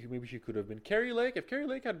she could have been Carrie Lake. If Carrie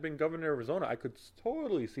Lake had been governor of Arizona, I could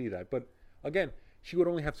totally see that. But again, she would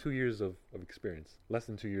only have 2 years of experience, less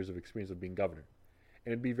than 2 years of experience of being governor.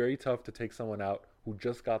 And it'd be very tough to take someone out who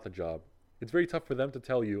just got the job. It's very tough for them to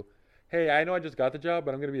tell you, hey, I know I just got the job,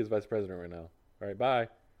 but I'm going to be his vice president right now. All right, bye.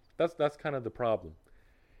 That's kind of the problem.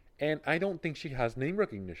 And I don't think she has name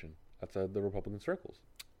recognition outside the Republican circles.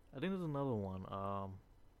 I think there's another one.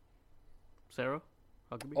 Sarah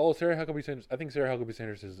Huckabee? Oh, Sarah Huckabee Sanders. I think Sarah Huckabee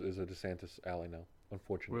Sanders is a DeSantis ally now,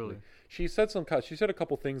 unfortunately. Really? She said a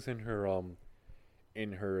couple things in her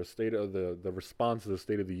state of the response to the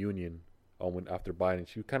State of the Union after Biden.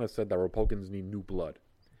 She kind of said that Republicans need new blood,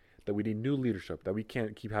 that we need new leadership, that we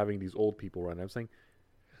can't keep having these old people run. I'm saying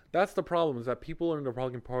that's the problem, is that people in the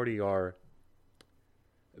Republican Party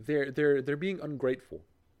they're being ungrateful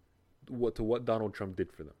to what Donald Trump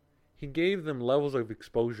did for them. He gave them levels of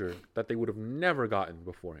exposure that they would have never gotten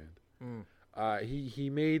beforehand. He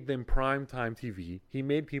made them primetime TV. He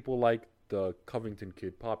made people like the Covington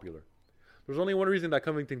kid popular. There's only one reason that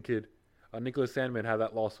Covington kid, Nicholas Sandmann, had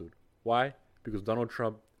that lawsuit. Why? Because Donald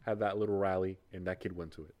Trump had that little rally and that kid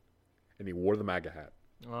went to it. And he wore the MAGA hat.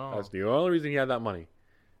 Oh. That's the only reason he had that money.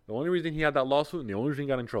 The only reason he had that lawsuit, and the only reason he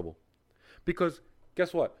got in trouble. Because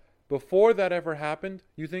guess what? Before that ever happened,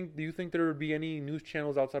 do you think there would be any news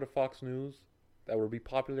channels outside of Fox News that would be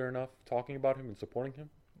popular enough talking about him and supporting him?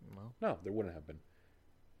 No, there wouldn't have been.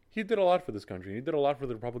 He did a lot for this country. He did a lot for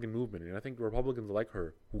the Republican movement, and I think Republicans like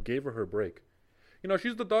her, who gave her break.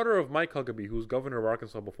 She's the daughter of Mike Huckabee, who was governor of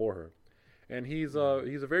Arkansas before her, and he's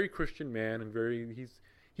a very Christian man, and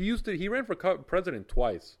he ran for president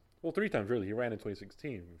twice, well, 3 times really. He ran in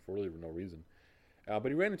 2016 for really no reason. But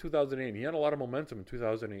he ran in 2008. He had a lot of momentum in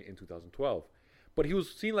 2008 and 2012. But he was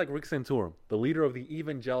seen like Rick Santorum, the leader of the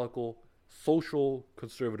evangelical, social,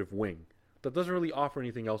 conservative wing that doesn't really offer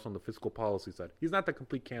anything else on the fiscal policy side. He's not the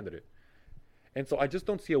complete candidate. And so I just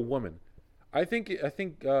don't see a woman. I think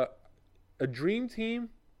a dream team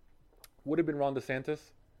would have been Ron DeSantis.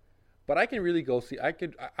 But I can really go see.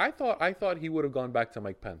 I thought he would have gone back to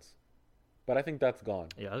Mike Pence, but I think that's gone.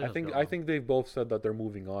 Yeah, I think they've both said that they're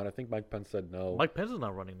moving on. I think Mike Pence said no. Mike Pence is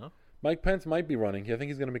not running, no. Mike Pence might be running. I think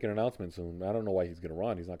he's going to make an announcement soon. I don't know why he's going to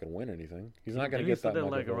run. He's not going to win anything. He's not going to get that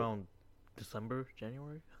much. Like around December,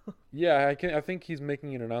 January. Yeah, I think he's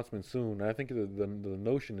making an announcement soon. And I think the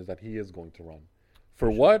notion is that he is going to run. For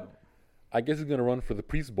what? I guess he's going to run for the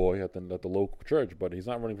priest boy at the local church, but he's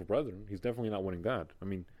not running for president. He's definitely not winning that. I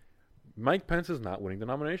mean, Mike Pence is not winning the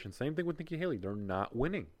nomination. Same thing with Nikki Haley. They're not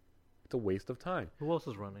winning. It's a waste of time. Who else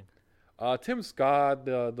is running? Tim Scott,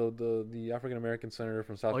 the African American senator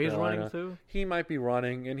from South Carolina. He's running too. He might be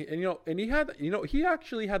running, and he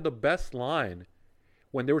actually had the best line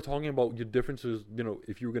when they were talking about your differences.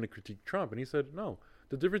 If you were going to critique Trump, and he said, "No,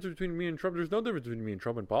 the difference between me and Trump. There's no difference between me and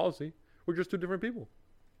Trump in policy. We're just two different people."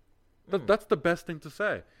 That's the best thing to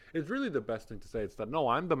say. It's really the best thing to say. It's that, no,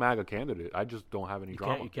 I'm the MAGA candidate. I just don't have any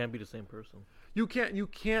drama. You can't be the same person. You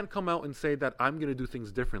can't come out and say that I'm going to do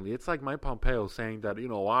things differently. It's like Mike Pompeo saying that,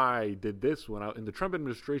 I did this when in the Trump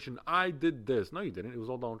administration, I did this. No, you didn't. It was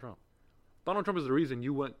all Donald Trump. Donald Trump is the reason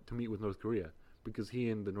you went to meet with North Korea, because he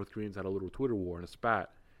and the North Koreans had a little Twitter war and a spat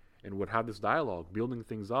and would have this dialogue, building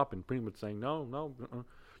things up and pretty much saying, no.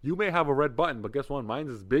 You may have a red button, but guess what? Mine's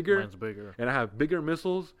is bigger. Mine's bigger. And I have bigger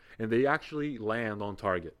missiles, and they actually land on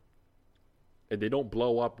target. And they don't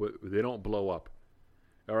blow up.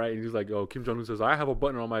 All right? And he's like, Kim Jong-un says, I have a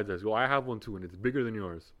button on my desk. I have one too, and it's bigger than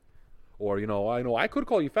yours. Or, I know I could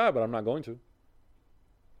call you fat, but I'm not going to.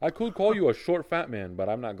 I could call you a short fat man, but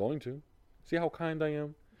I'm not going to. See how kind I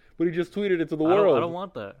am? But he just tweeted it to the world. I don't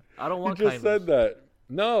want that. I don't want kindness. He just said that.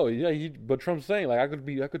 No, yeah, but Trump's saying, like, I could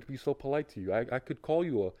be so polite to you. I could call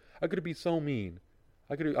you I could be so mean.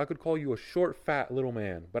 I could call you a short, fat little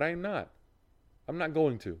man, but I am not. I'm not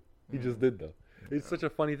going to. He just did, though. It's such a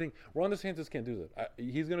funny thing. Ron DeSantis can't do that.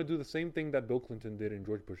 He's going to do the same thing that Bill Clinton did and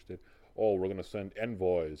George Bush did. Oh, we're going to send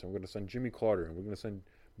envoys, and we're going to send Jimmy Carter, and we're going to send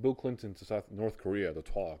Bill Clinton to North Korea to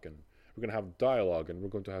talk, and we're going to have dialogue, and we're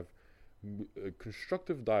going to have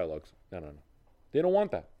constructive dialogues. No. They don't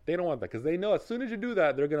want that. They don't want that because they know as soon as you do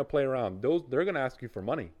that, they're going to play around. They're going to ask you for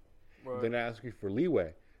money. Right. They're going to ask you for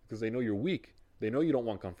leeway because they know you're weak. They know you don't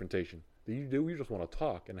want confrontation. You just want to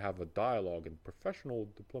talk and have a dialogue and professional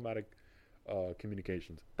diplomatic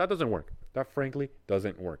communications. That doesn't work. That, frankly,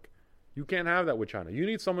 doesn't work. You can't have that with China. You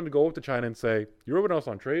need someone to go up to China and say, you're over us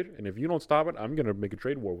on trade, and if you don't stop it, I'm going to make a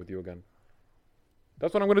trade war with you again.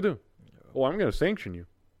 That's what I'm going to do. Yeah. I'm going to sanction you.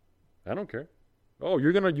 I don't care. Oh,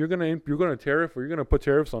 you're gonna tariff, or you're gonna put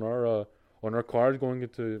tariffs on our cars going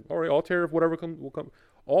into. All right, all tariff, whatever will come.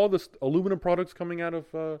 All the aluminum products coming out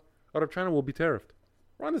of China will be tariffed.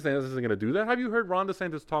 Ron DeSantis isn't gonna do that. Have you heard Ron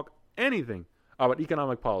DeSantis talk anything about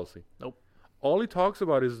economic policy? Nope. All he talks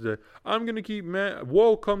about is that I'm gonna keep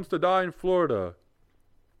woe comes to die in Florida.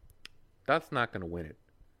 That's not gonna win it.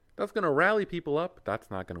 That's gonna rally people up.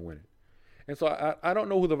 That's not gonna win it. And so I don't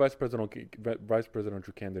know who the vice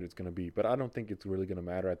presidential candidate is going to be, but I don't think it's really going to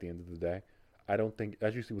matter at the end of the day. I don't think,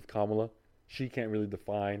 as you see with Kamala, she can't really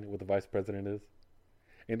define what the vice president is,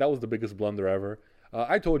 and that was the biggest blunder ever.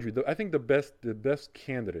 I told you, I think the best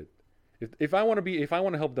candidate, if I want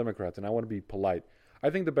to help Democrats and I want to be polite, I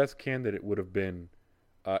think the best candidate would have been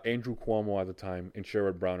Andrew Cuomo at the time and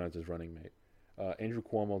Sherrod Brown as his running mate. Andrew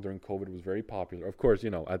Cuomo during COVID was very popular. Of course,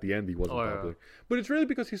 at the end he wasn't popular. But it's really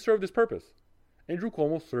because he served his purpose. Andrew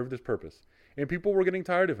Cuomo served his purpose. And people were getting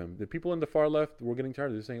tired of him. The people in the far left were getting tired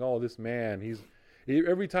of him. They're saying, oh, this man,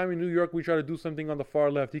 every time in New York we try to do something on the far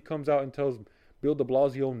left, he comes out and tells Bill de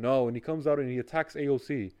Blasio no, and he comes out and he attacks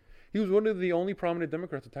AOC. He was one of the only prominent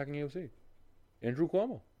Democrats attacking AOC. Andrew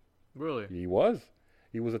Cuomo. Really? He was.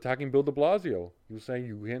 He was attacking Bill de Blasio. He was saying,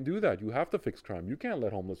 you can't do that. You have to fix crime. You can't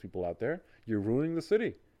let homeless people out there. You're ruining the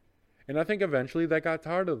city. And I think eventually that got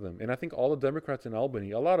tired of them. And I think all the Democrats in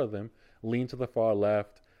Albany, a lot of them, leaned to the far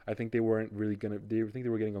left. I think they weren't really they think they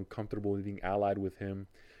were getting uncomfortable with being allied with him.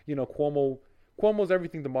 Cuomo's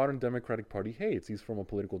everything the modern Democratic Party hates. He's from a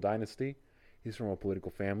political dynasty. He's from a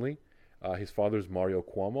political family. His father's Mario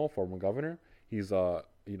Cuomo, former governor. He's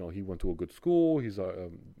he went to a good school.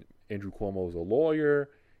 Andrew Cuomo is a lawyer.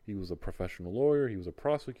 He was a professional lawyer. He was a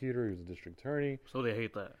prosecutor. He was a district attorney. So they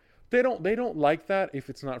hate that. They don't like that if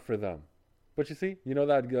it's not for them. But you see,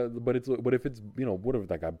 that. But if it's what if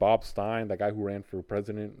that guy Bob Stein, that guy who ran for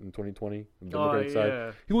president in 2020, the Democratic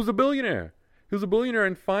side, he was a billionaire. He was a billionaire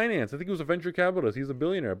in finance. I think he was a venture capitalist. He's a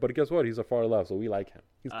billionaire. But guess what? He's a far left, so we like him.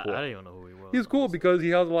 He's cool. I didn't even know who he was. He's cool because he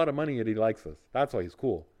has a lot of money and he likes us. That's why he's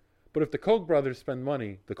cool. But if the Koch brothers spend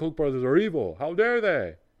money, the Koch brothers are evil. How dare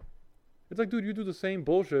they? It's like, dude, you do the same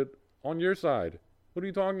bullshit on your side. What are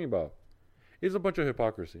you talking about? It's a bunch of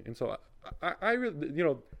hypocrisy. And so I really,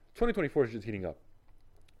 2024 is just heating up.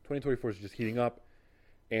 2024 is just heating up,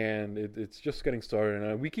 and it's just getting started.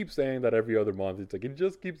 And we keep saying that every other month. It's like it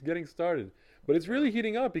just keeps getting started. But it's really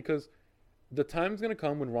heating up because the time's going to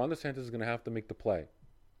come when Ron DeSantis is going to have to make the play.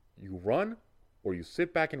 You run or you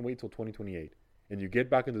sit back and wait till 2028 and you get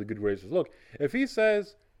back into the good graces. Look, if he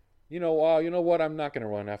says, you know what, I'm not going to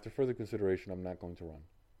run. After further consideration, I'm not going to run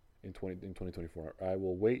in 2024. I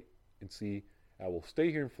will wait and see. I will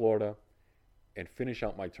stay here in Florida and finish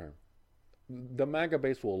out my term. The MAGA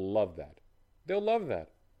base will love that. They'll love that.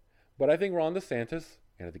 But I think Ron DeSantis,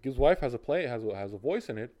 and I think his wife has a voice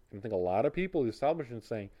in it, and I think a lot of people, the establishment,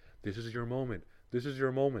 saying, this is your moment. This is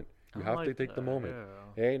your moment. You have to take the moment.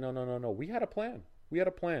 Yeah. Hey, no. We had a plan.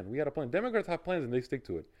 Democrats have plans, and they stick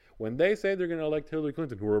to it. When they say they're going to elect Hillary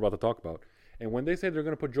Clinton, who we're about to talk about, and when they say they're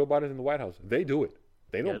going to put Joe Biden in the White House, they do it.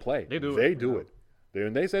 They don't play. They do it.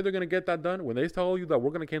 When they say they're going to get that done, when they tell you that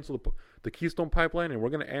we're going to cancel the Keystone Pipeline and we're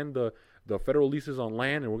going to end the federal leases on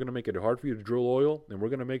land and we're going to make it hard for you to drill oil and we're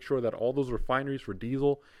going to make sure that all those refineries for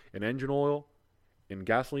diesel and engine oil and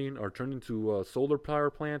gasoline are turned into solar power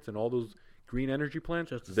plants and all those green energy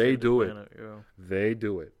plants, they do it. They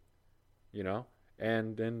do it.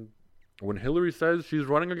 And then when Hillary says she's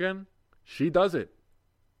running again, she does it.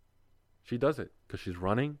 She does it because she's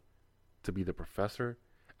running to be the professor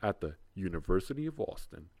at the University of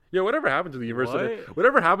Austin. Yeah, whatever happened to the University?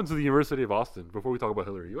 Whatever happened to the University of Austin? Before we talk about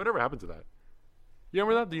Hillary, whatever happened to that? You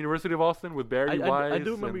remember that, the University of Austin with Barry Weiss and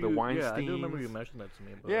the Weinsteins? Yeah, I do remember you mentioned that to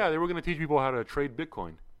me. Yeah, they were going to teach people how to trade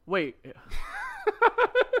Bitcoin. Wait,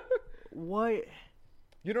 what?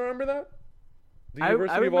 You don't remember that? I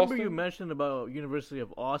remember you mentioned about University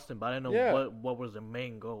of Austin, but I didn't know what was the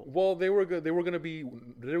main goal. Well, they were going to be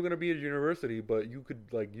a university, but you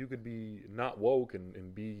could be not woke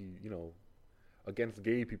and be against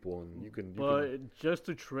gay people, and you can. Just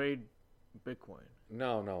to trade Bitcoin.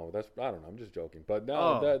 No, I don't know. I'm just joking, but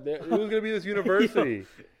no, it was going to be this university.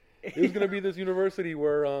 It was going to be this university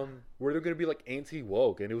where they're going to be like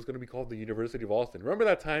anti-woke, and it was going to be called the University of Austin. Remember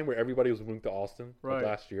that time where everybody was moving to Austin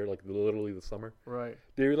last year, like literally the summer? Right.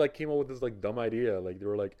 They came up with this dumb idea. They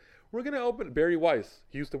were like, we're going to open Barry Weiss.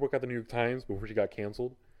 He used to work at the New York Times before she got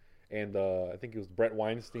canceled. And I think it was Brett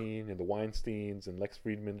Weinstein and the Weinsteins and Lex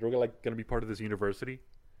Friedman. They were going to be part of this university.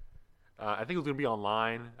 I think it was going to be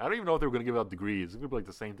online. I don't even know if they were going to give out degrees. It's going to be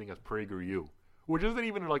the same thing as PragerU, which isn't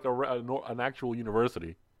even an actual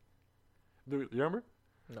university. You remember?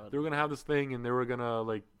 No. They were going to have this thing, and they were going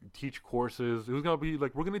to teach courses. It was going to be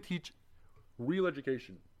we're going to teach real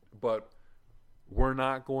education, but we're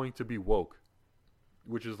not going to be woke,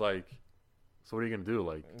 which is so what are you going to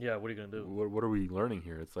do? Yeah, what are you going to do? What are we learning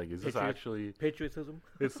here? It's is this actually patriotism?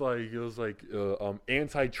 It's it was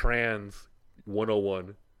anti-trans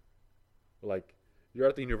 101. You're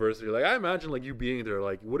at the university. I imagine you being there.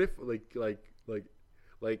 What if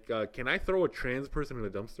can I throw a trans person in a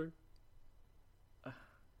dumpster?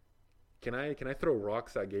 Can I throw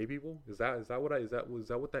rocks at gay people? Is that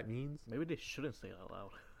what that means? Maybe they shouldn't say it out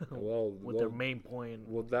loud. Well, their main point.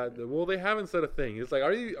 Well, they haven't said a thing. It's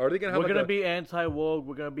are they gonna have? We're gonna be anti-woke.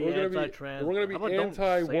 We're gonna be anti-trans. We're gonna be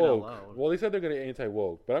anti-woke. Well, they said they're gonna be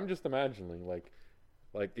anti-woke, but I'm just imagining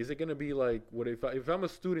is it gonna be what if I'm a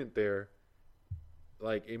student there?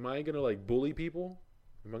 Am I gonna bully people?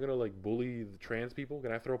 Am I gonna bully the trans people?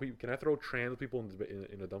 Can I throw trans people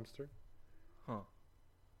in a dumpster? Huh.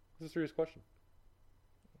 It's a serious question.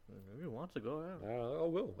 If you want to go ahead.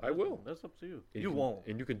 I will. That's up to you. You won't.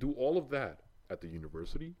 And you can do all of that at the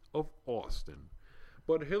University of Austin.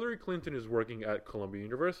 But Hillary Clinton is working at Columbia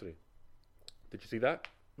University. Did you see that?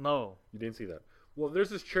 No. You didn't see that? Well,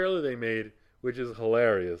 there's this trailer they made, which is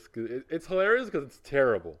hilarious. It's hilarious because it's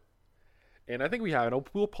terrible. And I think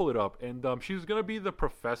we'll pull it up. And she's going to be the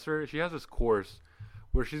professor. She has this course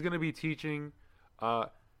where she's going to be teaching...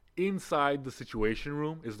 Inside the Situation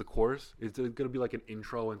Room is the course. It's going to be an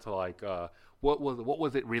intro into what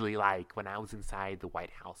was it really like when I was inside the White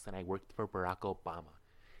House and I worked for Barack Obama.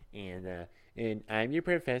 And I'm your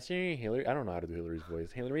professor, Hillary. I don't know how to do Hillary's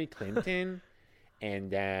voice. Hillary Clinton.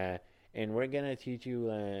 and we're going to teach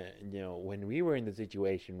you when we were in the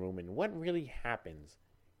Situation Room and what really happens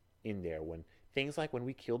in there when things when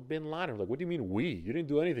we killed Bin Laden. What do you mean we? You didn't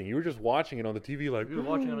do anything. You were just watching it on the TV. You were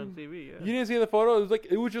watching it on TV, yeah. You didn't see the photo?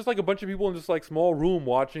 It was just a bunch of people in just small room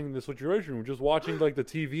watching the Situation Room, just watching the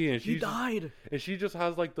TV. And she died. And she just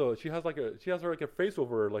has she has her face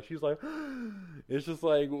over her. She's it's just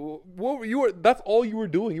that's all you were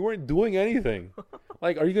doing. You weren't doing anything.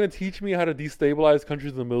 Are you going to teach me how to destabilize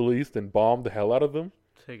countries in the Middle East and bomb the hell out of them?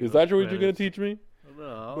 Is that what you're going to teach me?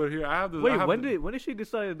 No. But here I have this. Wait, when did she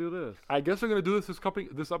decide to do this? I guess they're gonna do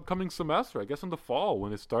this upcoming semester. I guess in the fall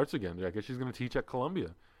when it starts again. I guess she's gonna teach at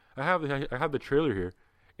Columbia. I have the trailer here,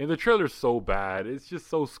 and the trailer's so bad. It's just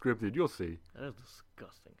so scripted. You'll see. That is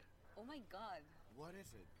disgusting. Oh my God. What is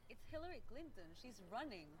it? It's Hillary Clinton. She's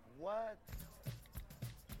running. What?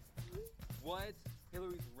 What?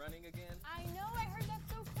 Hillary's running again? I know. I heard that's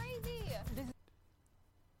so crazy. This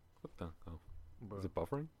What the? Oh, Bro. is it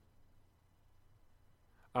buffering?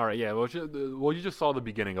 All right, yeah. Well, you just saw the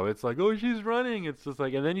beginning of it. It's like, oh, she's running. It's just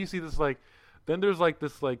like, and then you see this like, then there's like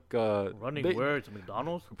this like Running where? To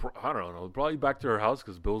McDonald's? I don't know. Probably back to her house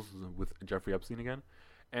because Bill's with Jeffrey Epstein again,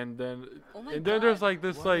 and then Oh my and then there's God. like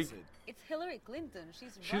this What like is it? It's Hillary Clinton.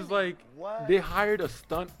 She's she's running. like What? they hired a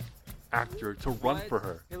stunt actor to run What? for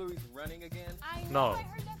her. Hillary's running again? I know. No. I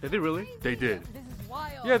heard that's Did so they really? crazy. They did. This is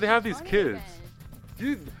wild. Yeah, they have She's these running kids.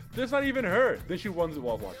 again. Dude, that's not even her. Then she runs the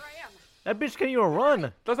watch. Here I am. That bitch can't even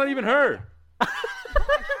run. That's not even her.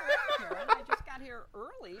 Karen, I just got here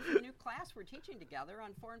early for a new class we're teaching together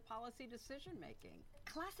on foreign policy decision making.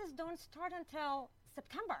 Classes don't start until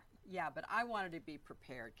September. Yeah, but I wanted to be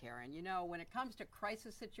prepared, Karen. You know, when it comes to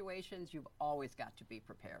crisis situations, you've always got to be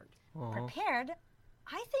prepared. Prepared?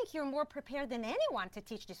 I think you're more prepared than anyone to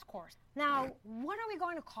teach this course. Now, what are we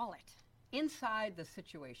going to call it? Inside the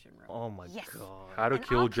situation room. Oh my Yes. god. How to And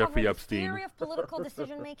kill I'll Jeffrey cover Epstein. The theory of political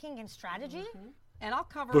decision making and strategy. And I'll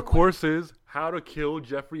cover The what- course is how to kill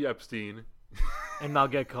Jeffrey Epstein And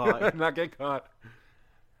not get caught. and not get caught.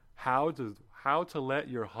 How to let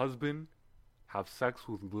your husband have sex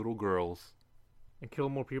with little girls. And kill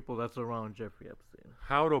more people that's around Jeffrey Epstein.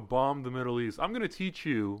 How to bomb the Middle East. I'm going to teach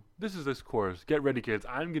you. This is this course. Get ready, kids.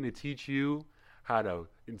 I'm going to teach you how to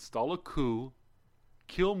install a coup,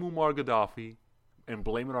 kill Muammar Gaddafi, and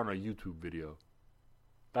blame it on a YouTube video.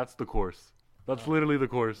 That's the course. That's literally the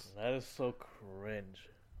course. That is so cringe.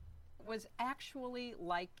 was actually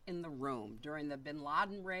like in the room during the bin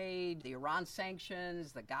Laden raid, the Iran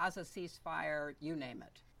sanctions, the Gaza ceasefire, you name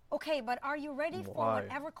it. Okay, but are you ready for Why?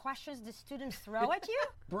 whatever questions the students throw at you?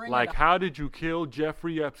 Bring Like, it on. how did you kill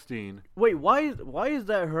Jeffrey Epstein? Wait, why is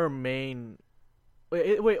that her main?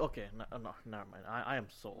 Wait, okay, no, never mind. I am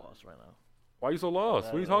so lost right now. Why are you so lost?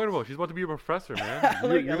 What are you talking about? She's about to be a professor, man.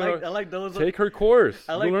 I like those. Take her course.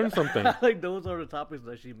 I like You'll learn something. I like those are the topics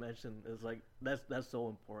that she mentioned. It's like that's so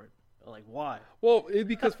important. Like why? Well,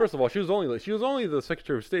 because first of all, she was only the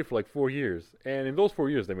Secretary of State for like 4 years, and in those 4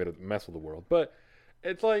 years, they made a mess of the world. But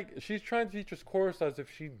it's like she's trying to teach this course as if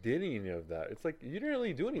she did any of that. It's like you didn't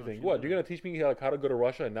really do anything. What? You're gonna teach me like how to go to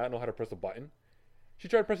Russia and not know how to press a button? She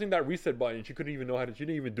tried pressing that reset button, and she couldn't even know how to. She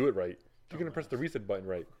didn't even do it right. She couldn't press the reset button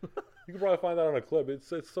right. You can probably find that on a clip. It's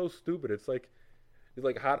so stupid. It's like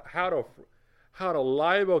how to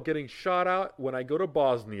lie about getting shot out when I go to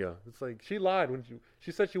Bosnia. It's like she lied when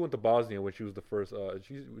she said she went to Bosnia when she was the first. I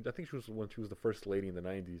think she was when she was the first lady in the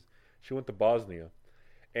 90s. She went to Bosnia,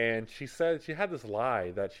 and she said she had this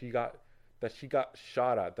lie that she got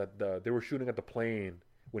shot at. That they were shooting at the plane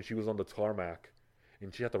when she was on the tarmac,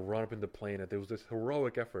 and she had to run up in the plane. And there was this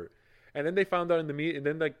heroic effort. And then they found out in the meet, and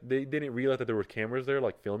then like they didn't realize that there were cameras there,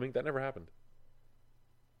 like filming. That never happened.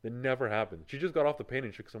 It never happened. She just got off the plane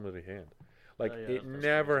and shook somebody's hand. Like it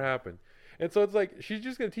never happened. And so it's like she's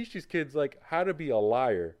just gonna teach these kids like how to be a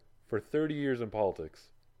liar for 30 years in politics.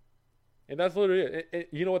 And that's literally it.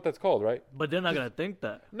 You know what that's called, right? But they're not gonna think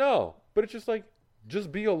that. No, but it's just like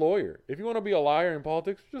just be a lawyer. If you want to be a liar in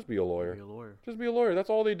politics, just be a lawyer. Be a lawyer. Just be a lawyer. That's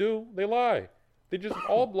all they do. They lie. They just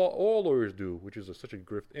all lawyers do, which is such a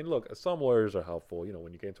grift. And look, some lawyers are helpful, you know,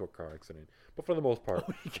 when you get into a car accident. But for the most part,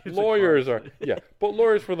 lawyers are But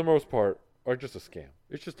lawyers for the most part are just a scam.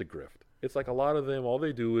 It's just a grift. It's like a lot of them. All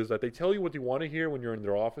they do is that they tell you what you want to hear when you're in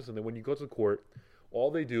their office, and then when you go to court,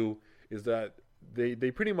 all they do is that they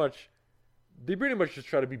pretty much just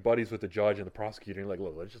try to be buddies with the judge and the prosecutor. And like,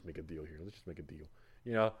 look, let's just make a deal here. Let's just make a deal.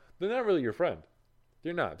 You know, they're not really your friend.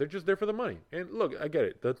 They're not. They're just there for the money. And look, I get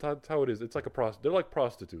it. That's how it is. It's like they're like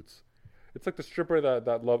prostitutes. It's like the stripper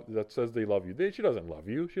that says they love you. She doesn't love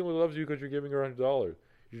you. She only loves you because you're giving her $100.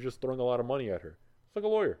 You're just throwing a lot of money at her. It's like a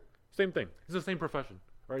lawyer. Same thing. It's the same profession.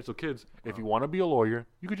 All right. So kids, if you want to be a lawyer,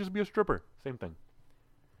 you could just be a stripper. Same thing.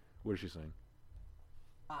 What is she saying?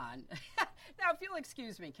 On. Now, if you'll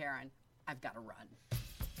excuse me, Karen, I've got to run.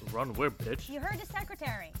 Run where, bitch? You heard the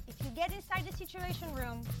secretary. If you get inside the situation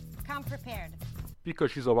room, come prepared.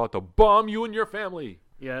 Because she's about to bomb you and your family.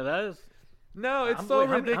 Yeah, that is. No, it's so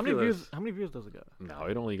ridiculous. How many views does it got? No,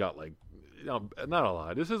 it only got like, not a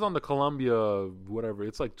lot. This is on the Columbia, whatever.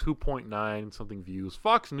 It's like 2.9 something views.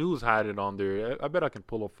 Fox News had it on there. I bet I can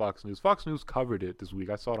pull up Fox News. Fox News covered it this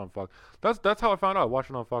week. I saw it on Fox. That's how I found out. I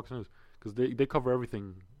watched it on Fox News because they cover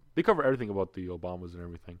everything. They cover everything about the Obamas and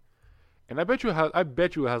everything. And I bet you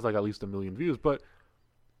it has like at least 1 million views. But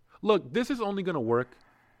look, this is only gonna work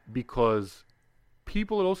because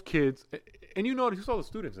those kids, and you saw the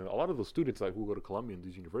students, and a lot of those students like who go to Columbia and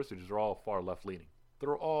these universities are all far left leaning.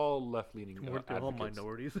 They're all left leaning. They're all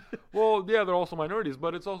minorities. Well, yeah, they're also minorities,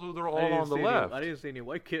 but it's also they're all on the left. I didn't see any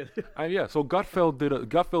white kid. Yeah, so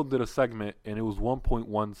Gutfeld did a segment, and it was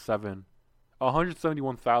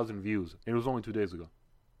 171,000 views. And it was only 2 days ago.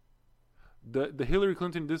 The Hillary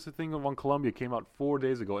Clinton thing on Columbia came out 4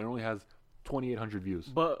 days ago, and it only has 2,800 views.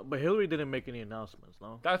 But Hillary didn't make any announcements,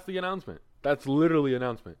 no? That's the announcement. That's literally an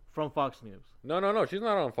announcement. From Fox News. No. She's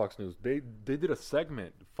not on Fox News. They did a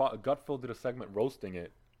segment. Gutfeld did a segment roasting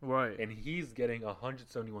it. Right. And he's getting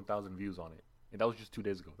 171,000 views on it. And that was just 2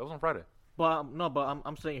 days ago. That was on Friday. But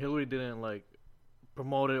I'm saying Hillary didn't like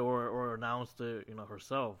promote it or announce it,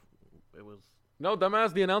 herself. It was no,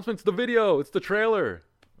 dumbass. The announcement's the video. It's the trailer.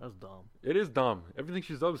 That's dumb. It is dumb. Everything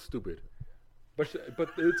she's done is stupid. But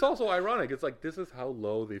it's also ironic. It's like this is how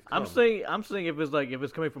low they've come. I'm saying if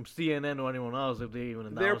it's coming from CNN or anyone else, if they even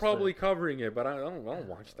announce they're probably covering it, but I don't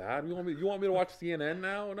watch that. You want me to watch CNN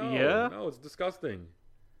now? No. Yeah. No, it's disgusting.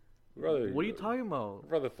 What are you talking about?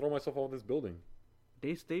 I'd rather throw myself off this building.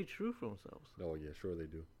 They stay true for themselves. Oh yeah, sure they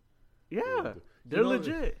do. Yeah, they're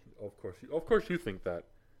legit. Of course you think that.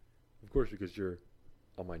 Of course, because you're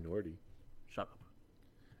a minority. Shut up.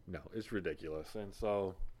 No, it's ridiculous, and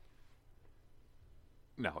so.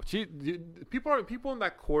 No, people in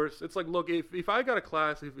that course. It's like, look, if I got a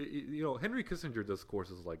class, Henry Kissinger does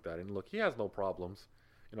courses like that, and look, he has no problems.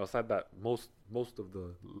 Aside that most of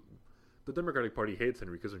the Democratic Party hates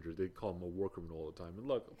Henry Kissinger. They call him a war criminal all the time, and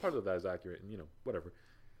look, part of that is accurate, and whatever.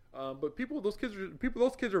 But those kids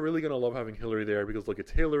are really gonna love having Hillary there because look,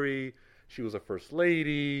 it's Hillary. She was a first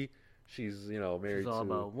lady. She's married She's all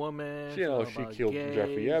to about women. she killed gays.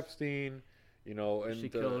 Jeffrey Epstein. And she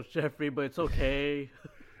kills Jeffrey, but it's okay.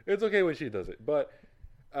 It's okay when she does it, but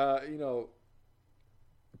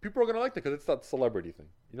people are gonna like that because it's that celebrity thing.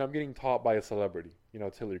 I'm getting taught by a celebrity.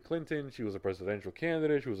 It's Hillary Clinton. She was a presidential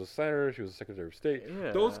candidate. She was a senator. She was a secretary of state.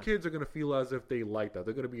 Yeah. Those kids are gonna feel as if they like that.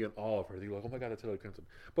 They're gonna be in awe of her. They're like, oh my god, that's Hillary Clinton.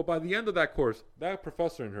 But by the end of that course, that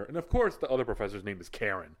professor and her, and of course the other professor's name is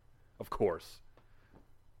Karen, of course.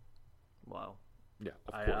 Wow. Yeah,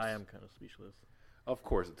 of course. I am kind of speechless. Of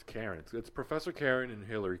course, it's Karen. It's Professor Karen and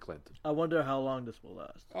Hillary Clinton. I wonder how long this will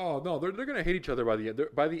last. Oh no, they're gonna hate each other by the end.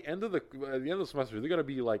 By the end of the semester, they're gonna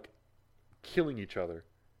be like killing each other.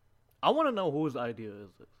 I want to know whose idea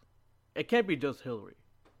is this. It can't be just Hillary.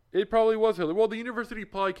 It probably was Hillary. Well, the university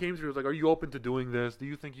probably came to her and was like, "Are you open to doing this? Do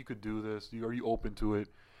you think you could do this? Are you open to it?"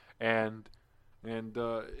 And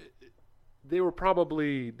they were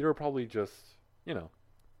probably just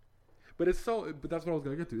But that's what I was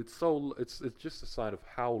gonna get to. It's just a sign of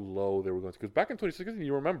how low they were going to. Because back in 2016,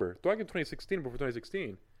 you remember, before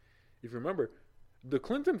 2016, if you remember, the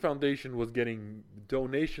Clinton Foundation was getting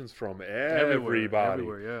donations from everybody.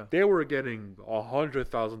 Everywhere, yeah. They were getting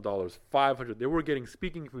 $100,000, $500,000. They were getting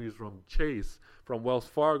speaking fees from Chase, from Wells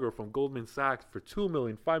Fargo, from Goldman Sachs for $2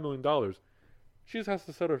 million, $5 million. She just has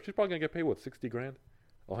to set her. She's probably gonna get paid $60,000,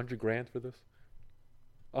 $100,000 for this.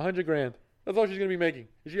 $100,000. That's all she's going to be making.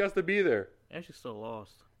 She has to be there. And she's still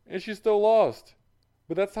lost.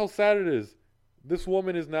 But that's how sad it is. This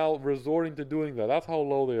woman is now resorting to doing that. That's how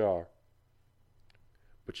low they are.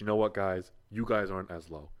 But you know what, guys? You guys aren't as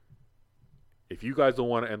low. If you guys don't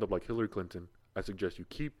want to end up like Hillary Clinton, I suggest you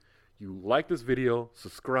like this video,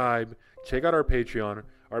 subscribe, check out our Patreon.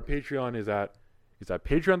 Our Patreon is at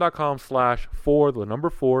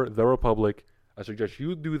patreon.com/4 the Republic. I suggest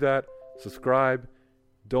you do that. Subscribe,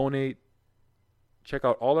 donate. Check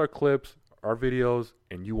out all our clips, our videos,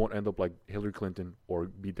 and you won't end up like Hillary Clinton or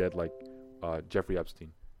be dead like Jeffrey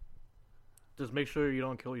Epstein. Just make sure you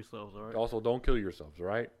don't kill yourselves, all right? Also, don't kill yourselves, all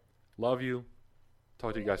right? Love you.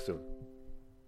 Talk to you guys soon.